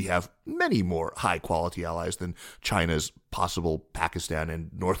know we have many more high-quality allies than China's possible Pakistan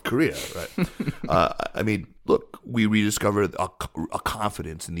and North Korea. Right? Look, we rediscovered a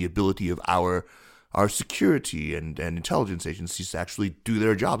confidence in the ability of our security and intelligence agencies to actually do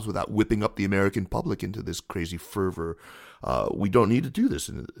their jobs without whipping up the American public into this crazy fervor. We don't need to do this.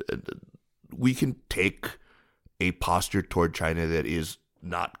 We can take a posture toward China that is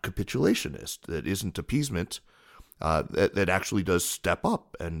not capitulationist, that isn't appeasement, that actually does step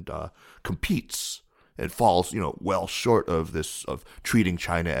up and competes. It falls, well short of treating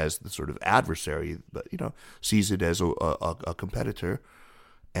China as the sort of adversary, but sees it as a competitor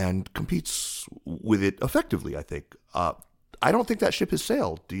and competes with it effectively, I think. I don't think that ship has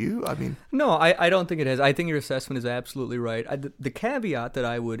sailed. Do you? No, I don't think it has. I think your assessment is absolutely right. The caveat that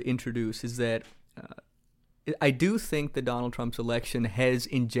I would introduce is that I do think that Donald Trump's election has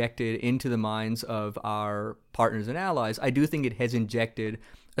injected into the minds of our partners and allies, I do think it has injected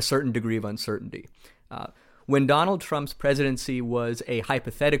a certain degree of uncertainty. When Donald Trump's presidency was a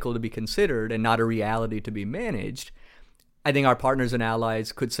hypothetical to be considered and not a reality to be managed, I think our partners and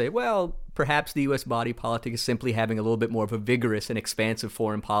allies could say, well, perhaps the U.S. body politic is simply having a little bit more of a vigorous and expansive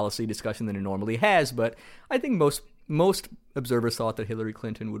foreign policy discussion than it normally has. But I think most observers thought that Hillary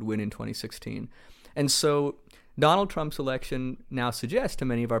Clinton would win in 2016. And so Donald Trump's election now suggests to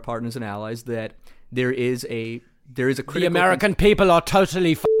many of our partners and allies that there is a critical... The American people are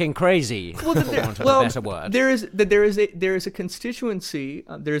totally fucking crazy. For want of a better word. There is a constituency.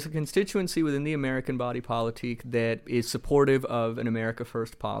 There is a constituency within the American body politic that is supportive of an America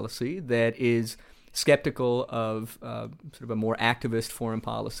First policy, that is skeptical of sort of a more activist foreign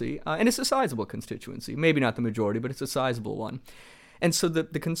policy, and it's a sizable constituency. Maybe not the majority, but it's a sizable one. And so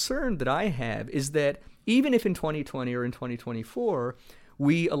the concern that I have is that even if in 2020 or in 2024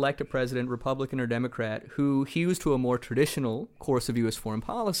 we elect a president, Republican or Democrat, who hews to a more traditional course of U.S. foreign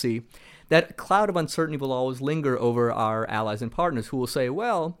policy, that cloud of uncertainty will always linger over our allies and partners who will say,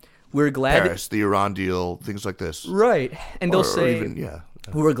 well, we're glad Paris, the Iran deal, things like this. Right. And they'll say,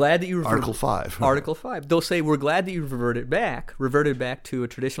 we're glad that you Article 5. Article 5. They'll say, we're glad that you reverted back to a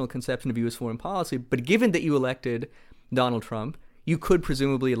traditional conception of U.S. foreign policy, but given that you elected Donald Trump, you could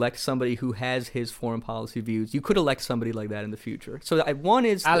presumably elect somebody who has his foreign policy views. You could elect somebody like that in the future. So one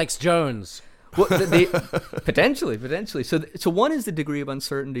is... Alex Jones. Well, potentially. So one is the degree of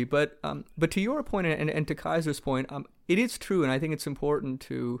uncertainty, but to your point and to Kaiser's point, it is true, and I think it's important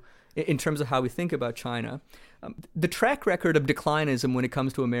to, in terms of how we think about China, the track record of declinism when it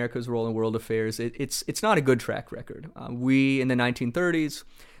comes to America's role in world affairs, it's not a good track record. We in the 1930s.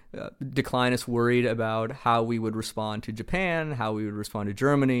 Declinists worried about how we would respond to Japan, how we would respond to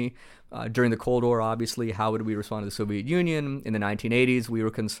Germany. During the Cold War, obviously, how would we respond to the Soviet Union? In the 1980s, we were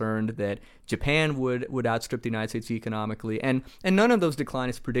concerned that Japan would outstrip the United States economically, and none of those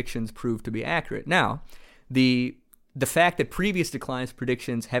declinist predictions proved to be accurate. Now, the fact that previous declinist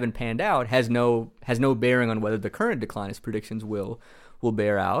predictions haven't panned out has no bearing on whether the current declinist predictions will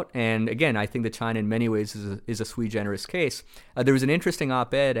bear out. And again, I think that China in many ways is a sui generis case. There was an interesting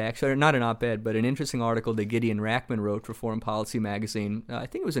op-ed, actually, not an op-ed, but an interesting article that Gideon Rachman wrote for Foreign Policy magazine. I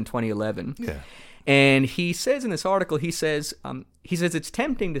think it was in 2011. Yeah. And he says in this article, he says it's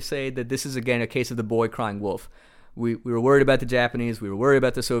tempting to say that this is again a case of the boy crying wolf. We were worried about the Japanese, we were worried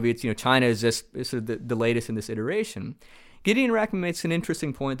about the Soviets. China is just sort of the latest in this iteration. Gideon Rachman makes an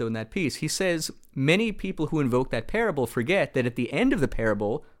interesting point, though, in that piece. He says many people who invoke that parable forget that at the end of the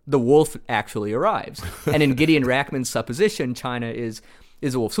parable, the wolf actually arrives. And in Gideon Rachman's supposition, China is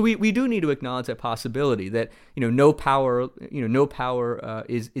is a wolf. So we do need to acknowledge that possibility that no power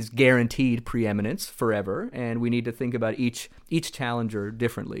is guaranteed preeminence forever, and we need to think about each challenger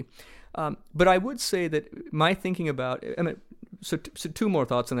differently. But I would say that my thinking about so two more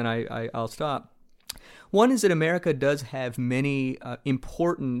thoughts and then I'll stop. One is that America does have many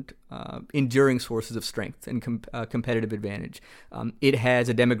important enduring sources of strength and competitive advantage. It has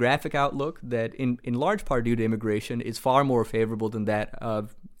a demographic outlook that, in large part due to immigration, is far more favorable than that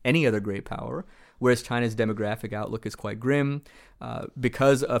of any other great power, whereas China's demographic outlook is quite grim.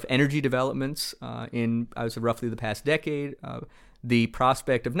 Because of energy developments in, I would say, roughly the past decade, the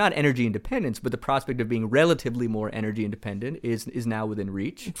prospect of not energy independence, but the prospect of being relatively more energy independent is now within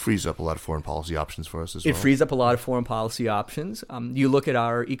reach. It frees up a lot of foreign policy options for us as well. It frees up a lot of foreign policy options. You look at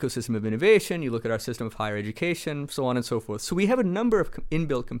our ecosystem of innovation, you look at our system of higher education, so on and so forth. So we have a number of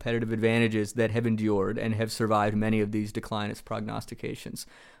inbuilt competitive advantages that have endured and have survived many of these declinist prognostications.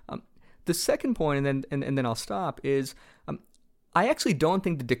 The second point, and then I'll stop, is I actually don't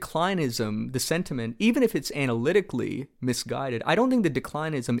think the declinism, the sentiment, even if it's analytically misguided, I don't think the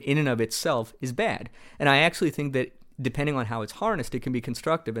declinism in and of itself is bad. And I actually think that depending on how it's harnessed, it can be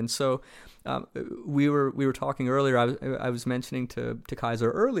constructive. And so we were talking earlier, I was mentioning to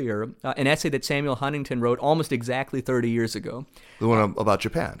Kaiser earlier, an essay that Samuel Huntington wrote almost exactly 30 years ago. The one about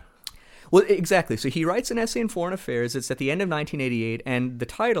Japan. Well, exactly. So he writes an essay in Foreign Affairs. It's at the end of 1988, and the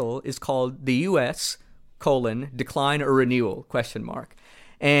title is called The U.S., Decline or Renewal, ?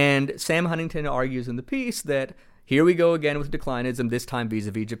 And Sam Huntington argues in the piece that here we go again with declinism, this time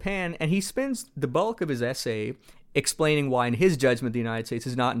vis-a-vis Japan, and he spends the bulk of his essay explaining why, in his judgment, the United States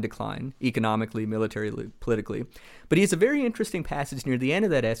is not in decline, economically, militarily, politically. But he has a very interesting passage near the end of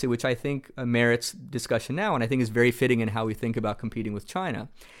that essay, which I think merits discussion now, and I think is very fitting in how we think about competing with China.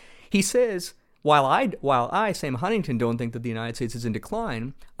 He says, While I, Sam Huntington, don't think that the United States is in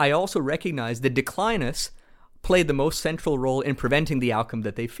decline, I also recognize that declinists play the most central role in preventing the outcome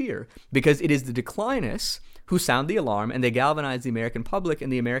that they fear, because it is the declinists who sound the alarm and they galvanize the American public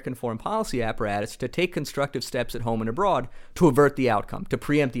and the American foreign policy apparatus to take constructive steps at home and abroad to avert the outcome, to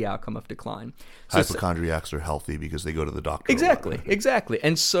preempt the outcome of decline. So Hypochondriacs are healthy because they go to the doctor. Exactly.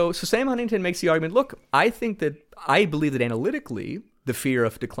 And so Sam Huntington makes the argument, look, I believe that analytically the fear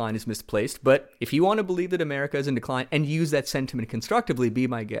of decline is misplaced, but if you want to believe that America is in decline and use that sentiment constructively, be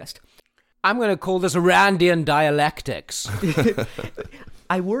my guest. I'm going to call this Randian dialectics. Here's what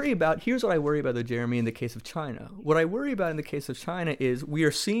I worry about, though, Jeremy, in the case of China. What I worry about in the case of China is we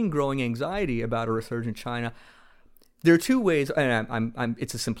are seeing growing anxiety about a resurgent China. There are two ways, and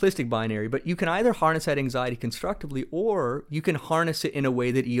it's a simplistic binary, but you can either harness that anxiety constructively or you can harness it in a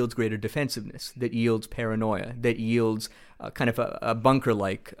way that yields greater defensiveness, that yields paranoia, that yields kind of a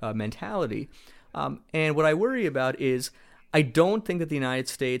bunker-like mentality. And what I worry about is I don't think that the United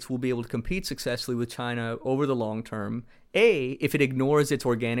States will be able to compete successfully with China over the long term, A, if it ignores its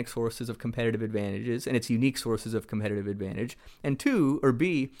organic sources of competitive advantages and its unique sources of competitive advantage, and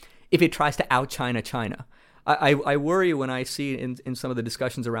B, if it tries to out-China China. I worry when I see in some of the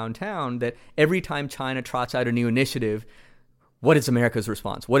discussions around town that every time China trots out a new initiative, what is America's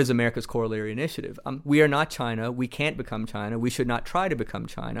response? What is America's corollary initiative? We are not China. We can't become China. We should not try to become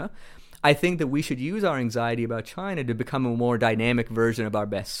China. I think that we should use our anxiety about China to become a more dynamic version of our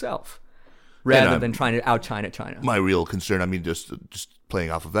best self, rather than trying to out-China China. My real concern, just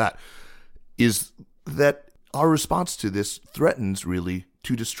playing off of that, is that our response to this threatens really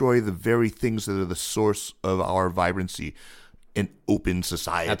to destroy the very things that are the source of our vibrancy and open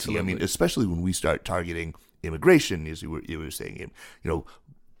society. Absolutely. Especially when we start targeting immigration, as you were saying,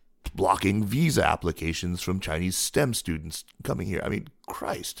 blocking visa applications from Chinese STEM students coming here.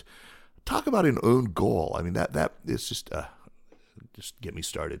 Christ, talk about an own goal. That is just get me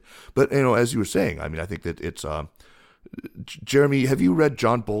started. But as you were saying, I think that it's Jeremy, have you read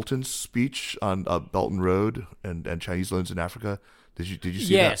John Bolton's speech on Belt and Road and Chinese loans in Africa? Did you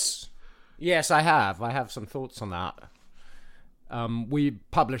see that? Yes, I have. I have some thoughts on that. We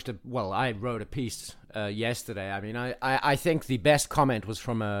published I wrote a piece yesterday. I think the best comment was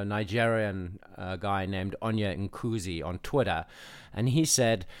from a Nigerian guy named Onya Nkuzi on Twitter. And he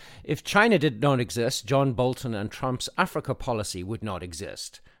said, if China did not exist, John Bolton and Trump's Africa policy would not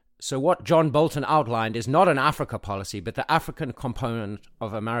exist. So what John Bolton outlined is not an Africa policy, but the African component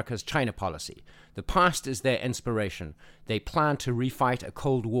of America's China policy. The past is their inspiration. They plan to refight a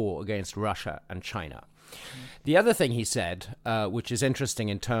Cold War against Russia and China. The other thing he said, which is interesting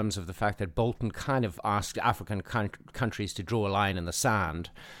in terms of the fact that Bolton kind of asked African countries to draw a line in the sand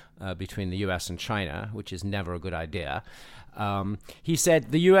between the US and China, which is never a good idea. He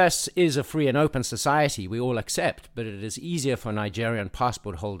said, the US is a free and open society we all accept, but it is easier for a Nigerian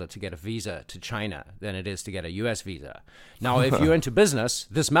passport holder to get a visa to China than it is to get a US visa. Now, if you're into business,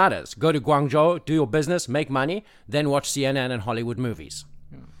 this matters. Go to Guangzhou, do your business, make money, then watch CNN and Hollywood movies.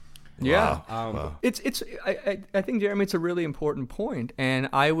 Yeah, Wow. I think, Jeremy, it's a really important point, and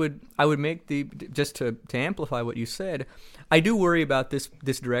I would make just to amplify what you said. I do worry about this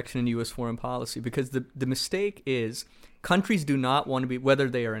direction in U.S. foreign policy, because the mistake is countries do not want to be, whether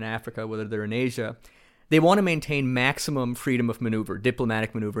they are in Africa, whether they're in Asia, they want to maintain maximum freedom of maneuver,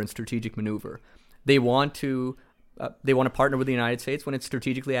 diplomatic maneuver, and strategic maneuver. They want to partner with the United States when it's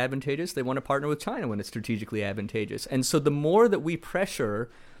strategically advantageous. They want to partner with China when it's strategically advantageous. And so the more that we pressure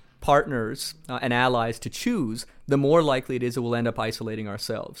partners and allies to choose, the more likely it is that we'll end up isolating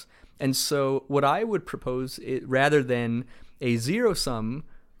ourselves. And so what I would propose, rather than a zero-sum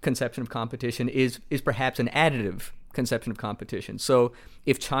conception of competition, is perhaps an additive conception of competition. So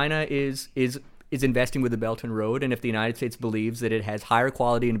if China is investing with the Belt and Road, and if the United States believes that it has higher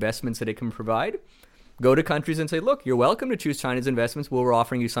quality investments that it can provide, go to countries and say, look, you're welcome to choose China's investments, but we're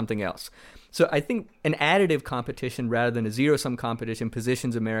offering you something else. So I think an additive competition rather than a zero-sum competition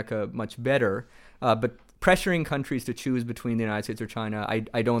positions America much better. But pressuring countries to choose between the United States or China,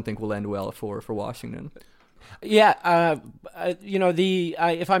 I don't think will end well for Washington. Yeah,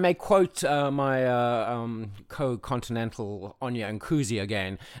 if I may quote my co-continental Anya Nkuzi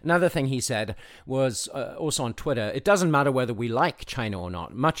again, another thing he said was also on Twitter, it doesn't matter whether we like China or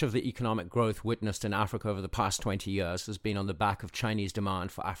not. Much of the economic growth witnessed in Africa over the past 20 years has been on the back of Chinese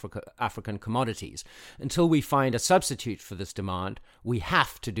demand for African commodities. Until we find a substitute for this demand, we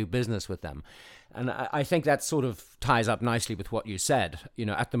have to do business with them. And I think that sort of ties up nicely with what you said.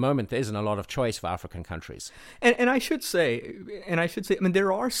 At the moment, there isn't a lot of choice for African countries. And I should say, I mean,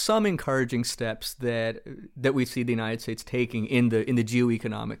 there are some encouraging steps that we see the United States taking in the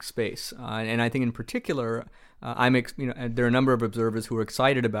geoeconomic space. And I think in particular, there are a number of observers who are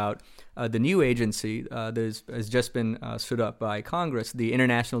excited about the new agency that has just been stood up by Congress, the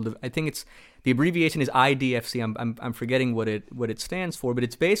International. I think the abbreviation is IDFC. I'm forgetting what it stands for, but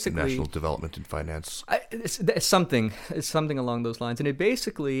it's basically National Development and Finance. It's something along those lines, and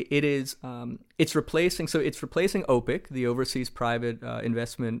it's replacing OPIC, the Overseas Private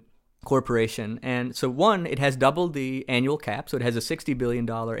Investment Corporation. And so it has doubled the annual cap, so it has a $60 billion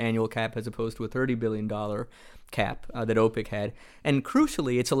annual cap as opposed to a $30 billion cap that OPIC had. And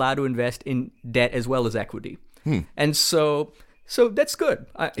crucially, it's allowed to invest in debt as well as equity. And so that's good.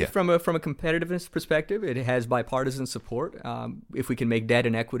 From a competitiveness perspective, it has bipartisan support. If we can make debt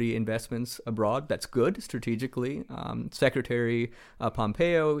and equity investments abroad, that's good strategically. Secretary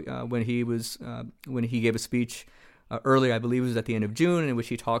Pompeo, when he gave a speech earlier, I believe it was at the end of June, in which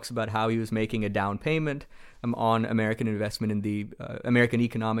he talks about how he was making a down payment on American investment in the American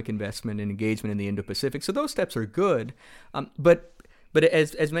economic investment and engagement in the Indo-Pacific. So those steps are good, but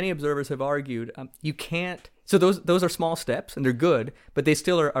as many observers have argued, you can't. So those are small steps and they're good, but they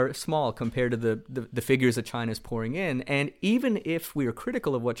still are small compared to the figures that China is pouring in. And even if we are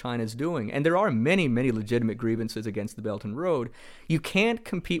critical of what China is doing, and there are many, many legitimate grievances against the Belt and Road, you can't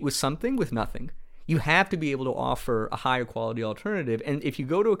compete with something with nothing. You have to be able to offer a higher quality alternative. And if you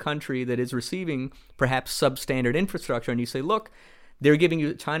go to a country that is receiving perhaps substandard infrastructure and you say, look,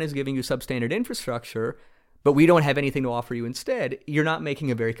 China's giving you substandard infrastructure, but we don't have anything to offer you instead, you're not making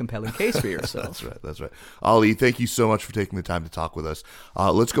a very compelling case for yourself. That's right. Ali, thank you so much for taking the time to talk with us.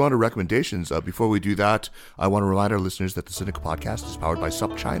 Let's go on to recommendations. Before we do that, I want to remind our listeners that the Sinica Podcast is powered by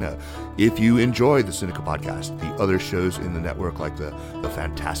SupChina. If you enjoy the Sinica Podcast, the other shows in the network, like the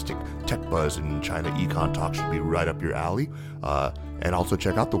fantastic Tech Buzz and China Econ Talk, should be right up your alley. And also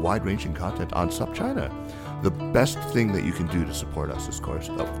check out the wide-ranging content on SupChina. The best thing that you can do to support us is, of course,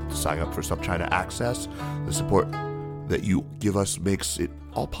 sign up for SupChina Access. The support that you give us makes it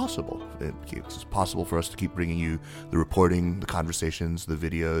all possible. It's possible for us to keep bringing you the reporting, the conversations, the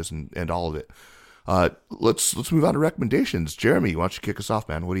videos, and all of it. Let's move on to recommendations. Jeremy, why don't you kick us off,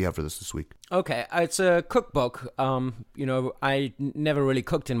 man? What do you have for this week? Okay, it's a cookbook. I never really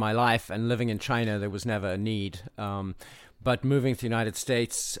cooked in my life, and living in China, there was never a need. But moving to the United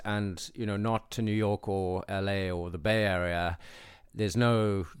States and, not to New York or LA or the Bay Area, there's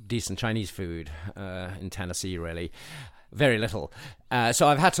no decent Chinese food in Tennessee, really. very little. So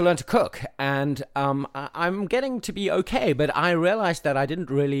I've had to learn to cook, and I'm getting to be okay, but I realized that I didn't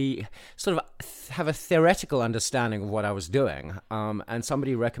really sort of have a theoretical understanding of what I was doing. And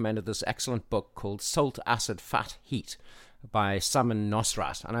somebody recommended this excellent book called Salt, Acid, Fat, Heat by Samin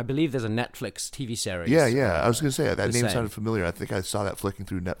Nosrat. And I believe there's a Netflix TV series. Yeah. I was going to say, that name sounded familiar. I think I saw that flicking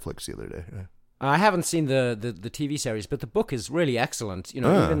through Netflix the other day. Yeah. I haven't seen the TV series, but the book is really excellent,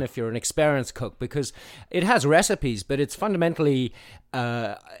 even if you're an experienced cook, because it has recipes, but it's fundamentally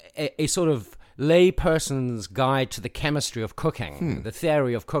a sort of layperson's guide to the chemistry of cooking, the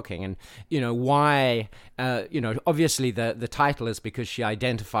theory of cooking, and, why, obviously the title is because she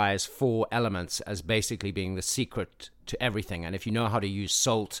identifies 4 elements as basically being the secret to everything. And if you know how to use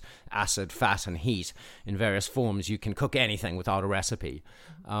salt, acid, fat, and heat in various forms, you can cook anything without a recipe.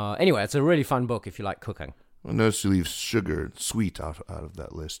 Anyway, it's a really fun book if you like cooking. I noticed you leave sugar and sweet out of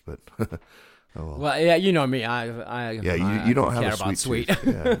that list, but oh well. Yeah, you know me. You don't have a sweet tooth.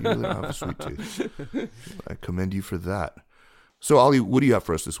 Yeah, you really don't have a sweet tooth. I commend you for that. So, Ali, what do you have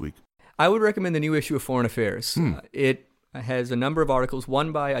for us this week? I would recommend the new issue of Foreign Affairs. It has a number of articles,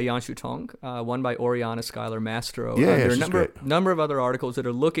 one by Ayanshu Tong, one by Oriana Schuyler Mastro. There are a number of other articles that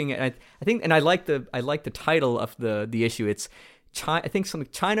are looking at, I think, and I like the title of the issue. It's I think something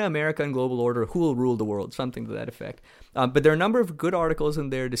China, America, and Global Order, Who Will Rule the World, something to that effect. But there are a number of good articles in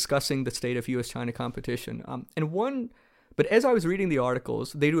there discussing the state of U.S.-China competition. But as I was reading the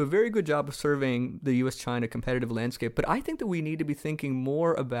articles, they do a very good job of surveying the U.S.-China competitive landscape. But I think that we need to be thinking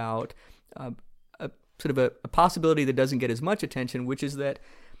more about a possibility that doesn't get as much attention, which is that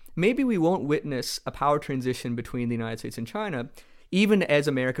maybe we won't witness a power transition between the United States and China, even as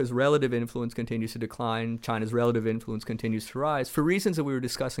America's relative influence continues to decline, China's relative influence continues to rise. For reasons that we were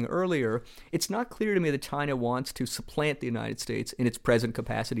discussing earlier, it's not clear to me that China wants to supplant the United States in its present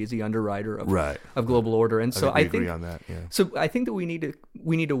capacity as the underwriter of global order. And so I think agree on that. Yeah. So I think that we need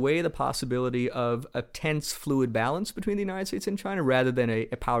to weigh the possibility of a tense, fluid balance between the United States and China rather than a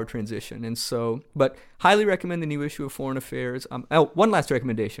power transition. And so, but highly recommend the new issue of Foreign Affairs. One last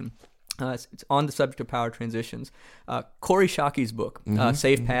recommendation. It's on the subject of power transitions. Kori Shaki's book,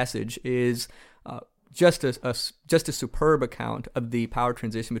 Safe Passage, is just a superb account of the power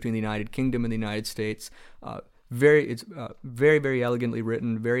transition between the United Kingdom and the United States. It's very, very elegantly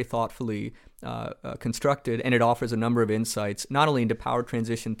written, very thoughtfully constructed, and it offers a number of insights, not only into power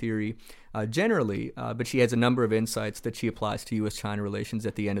transition theory generally, but she has a number of insights that she applies to U.S.-China relations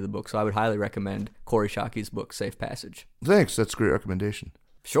at the end of the book. So I would highly recommend Kori Shaki's book, Safe Passage. Thanks. That's a great recommendation.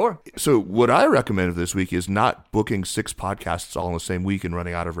 Sure. So what I recommend this week is not booking 6 podcasts all in the same week and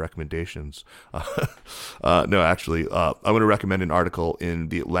running out of recommendations. No, actually, I'm going to recommend an article in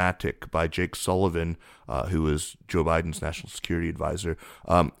The Atlantic by Jake Sullivan, who is Joe Biden's national security advisor.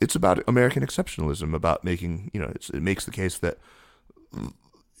 It's about American exceptionalism, about making, it makes the case that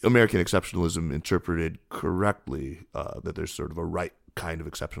American exceptionalism interpreted correctly, that there's sort of a right kind of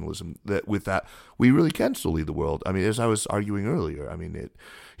exceptionalism, that with that we really can still lead the world. I mean, as I was arguing earlier,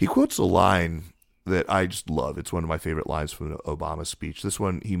 he quotes a line that I just love. It's one of my favorite lines from the Obama speech. This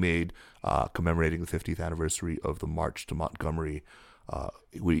one he made commemorating the 50th anniversary of the March to Montgomery.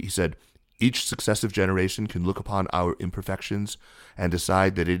 He said, "Each successive generation can look upon our imperfections and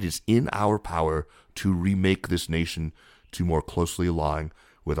decide that it is in our power to remake this nation to more closely align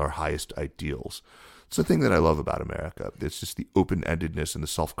with our highest ideals." It's the thing that I love about America. It's just the open-endedness and the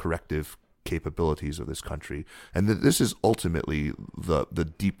self-corrective capabilities of this country. And this is ultimately the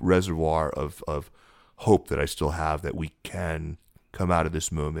deep reservoir of hope that I still have, that we can come out of this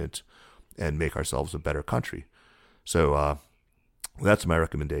moment and make ourselves a better country. So that's my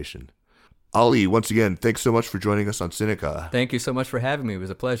recommendation. Ali, once again, thanks so much for joining us on Sinica. Thank you so much for having me. It was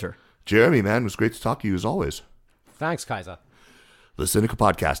a pleasure. Jeremy, man, it was great to talk to you as always. Thanks, Kaiser. The Sinica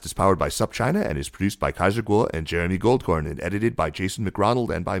Podcast is powered by SupChina and is produced by Kaiser Kuo and Jeremy Goldkorn and edited by Jason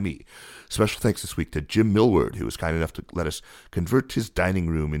McRonald and by me. Special thanks this week to Jim Millward, who was kind enough to let us convert his dining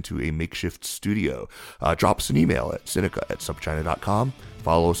room into a makeshift studio. Drop us an email at sinica@supchina.com.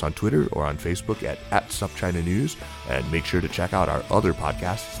 Follow us on Twitter or on Facebook at SupChina News. And make sure to check out our other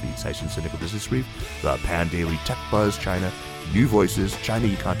podcasts, the Caixin Sinica Business Brief, the Pan Daily Tech Buzz China, New Voices, China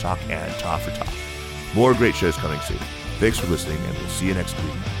Econ Talk, and Ta for Ta. More great shows coming soon. Thanks for listening, and we'll see you next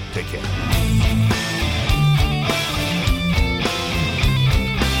week. Take care.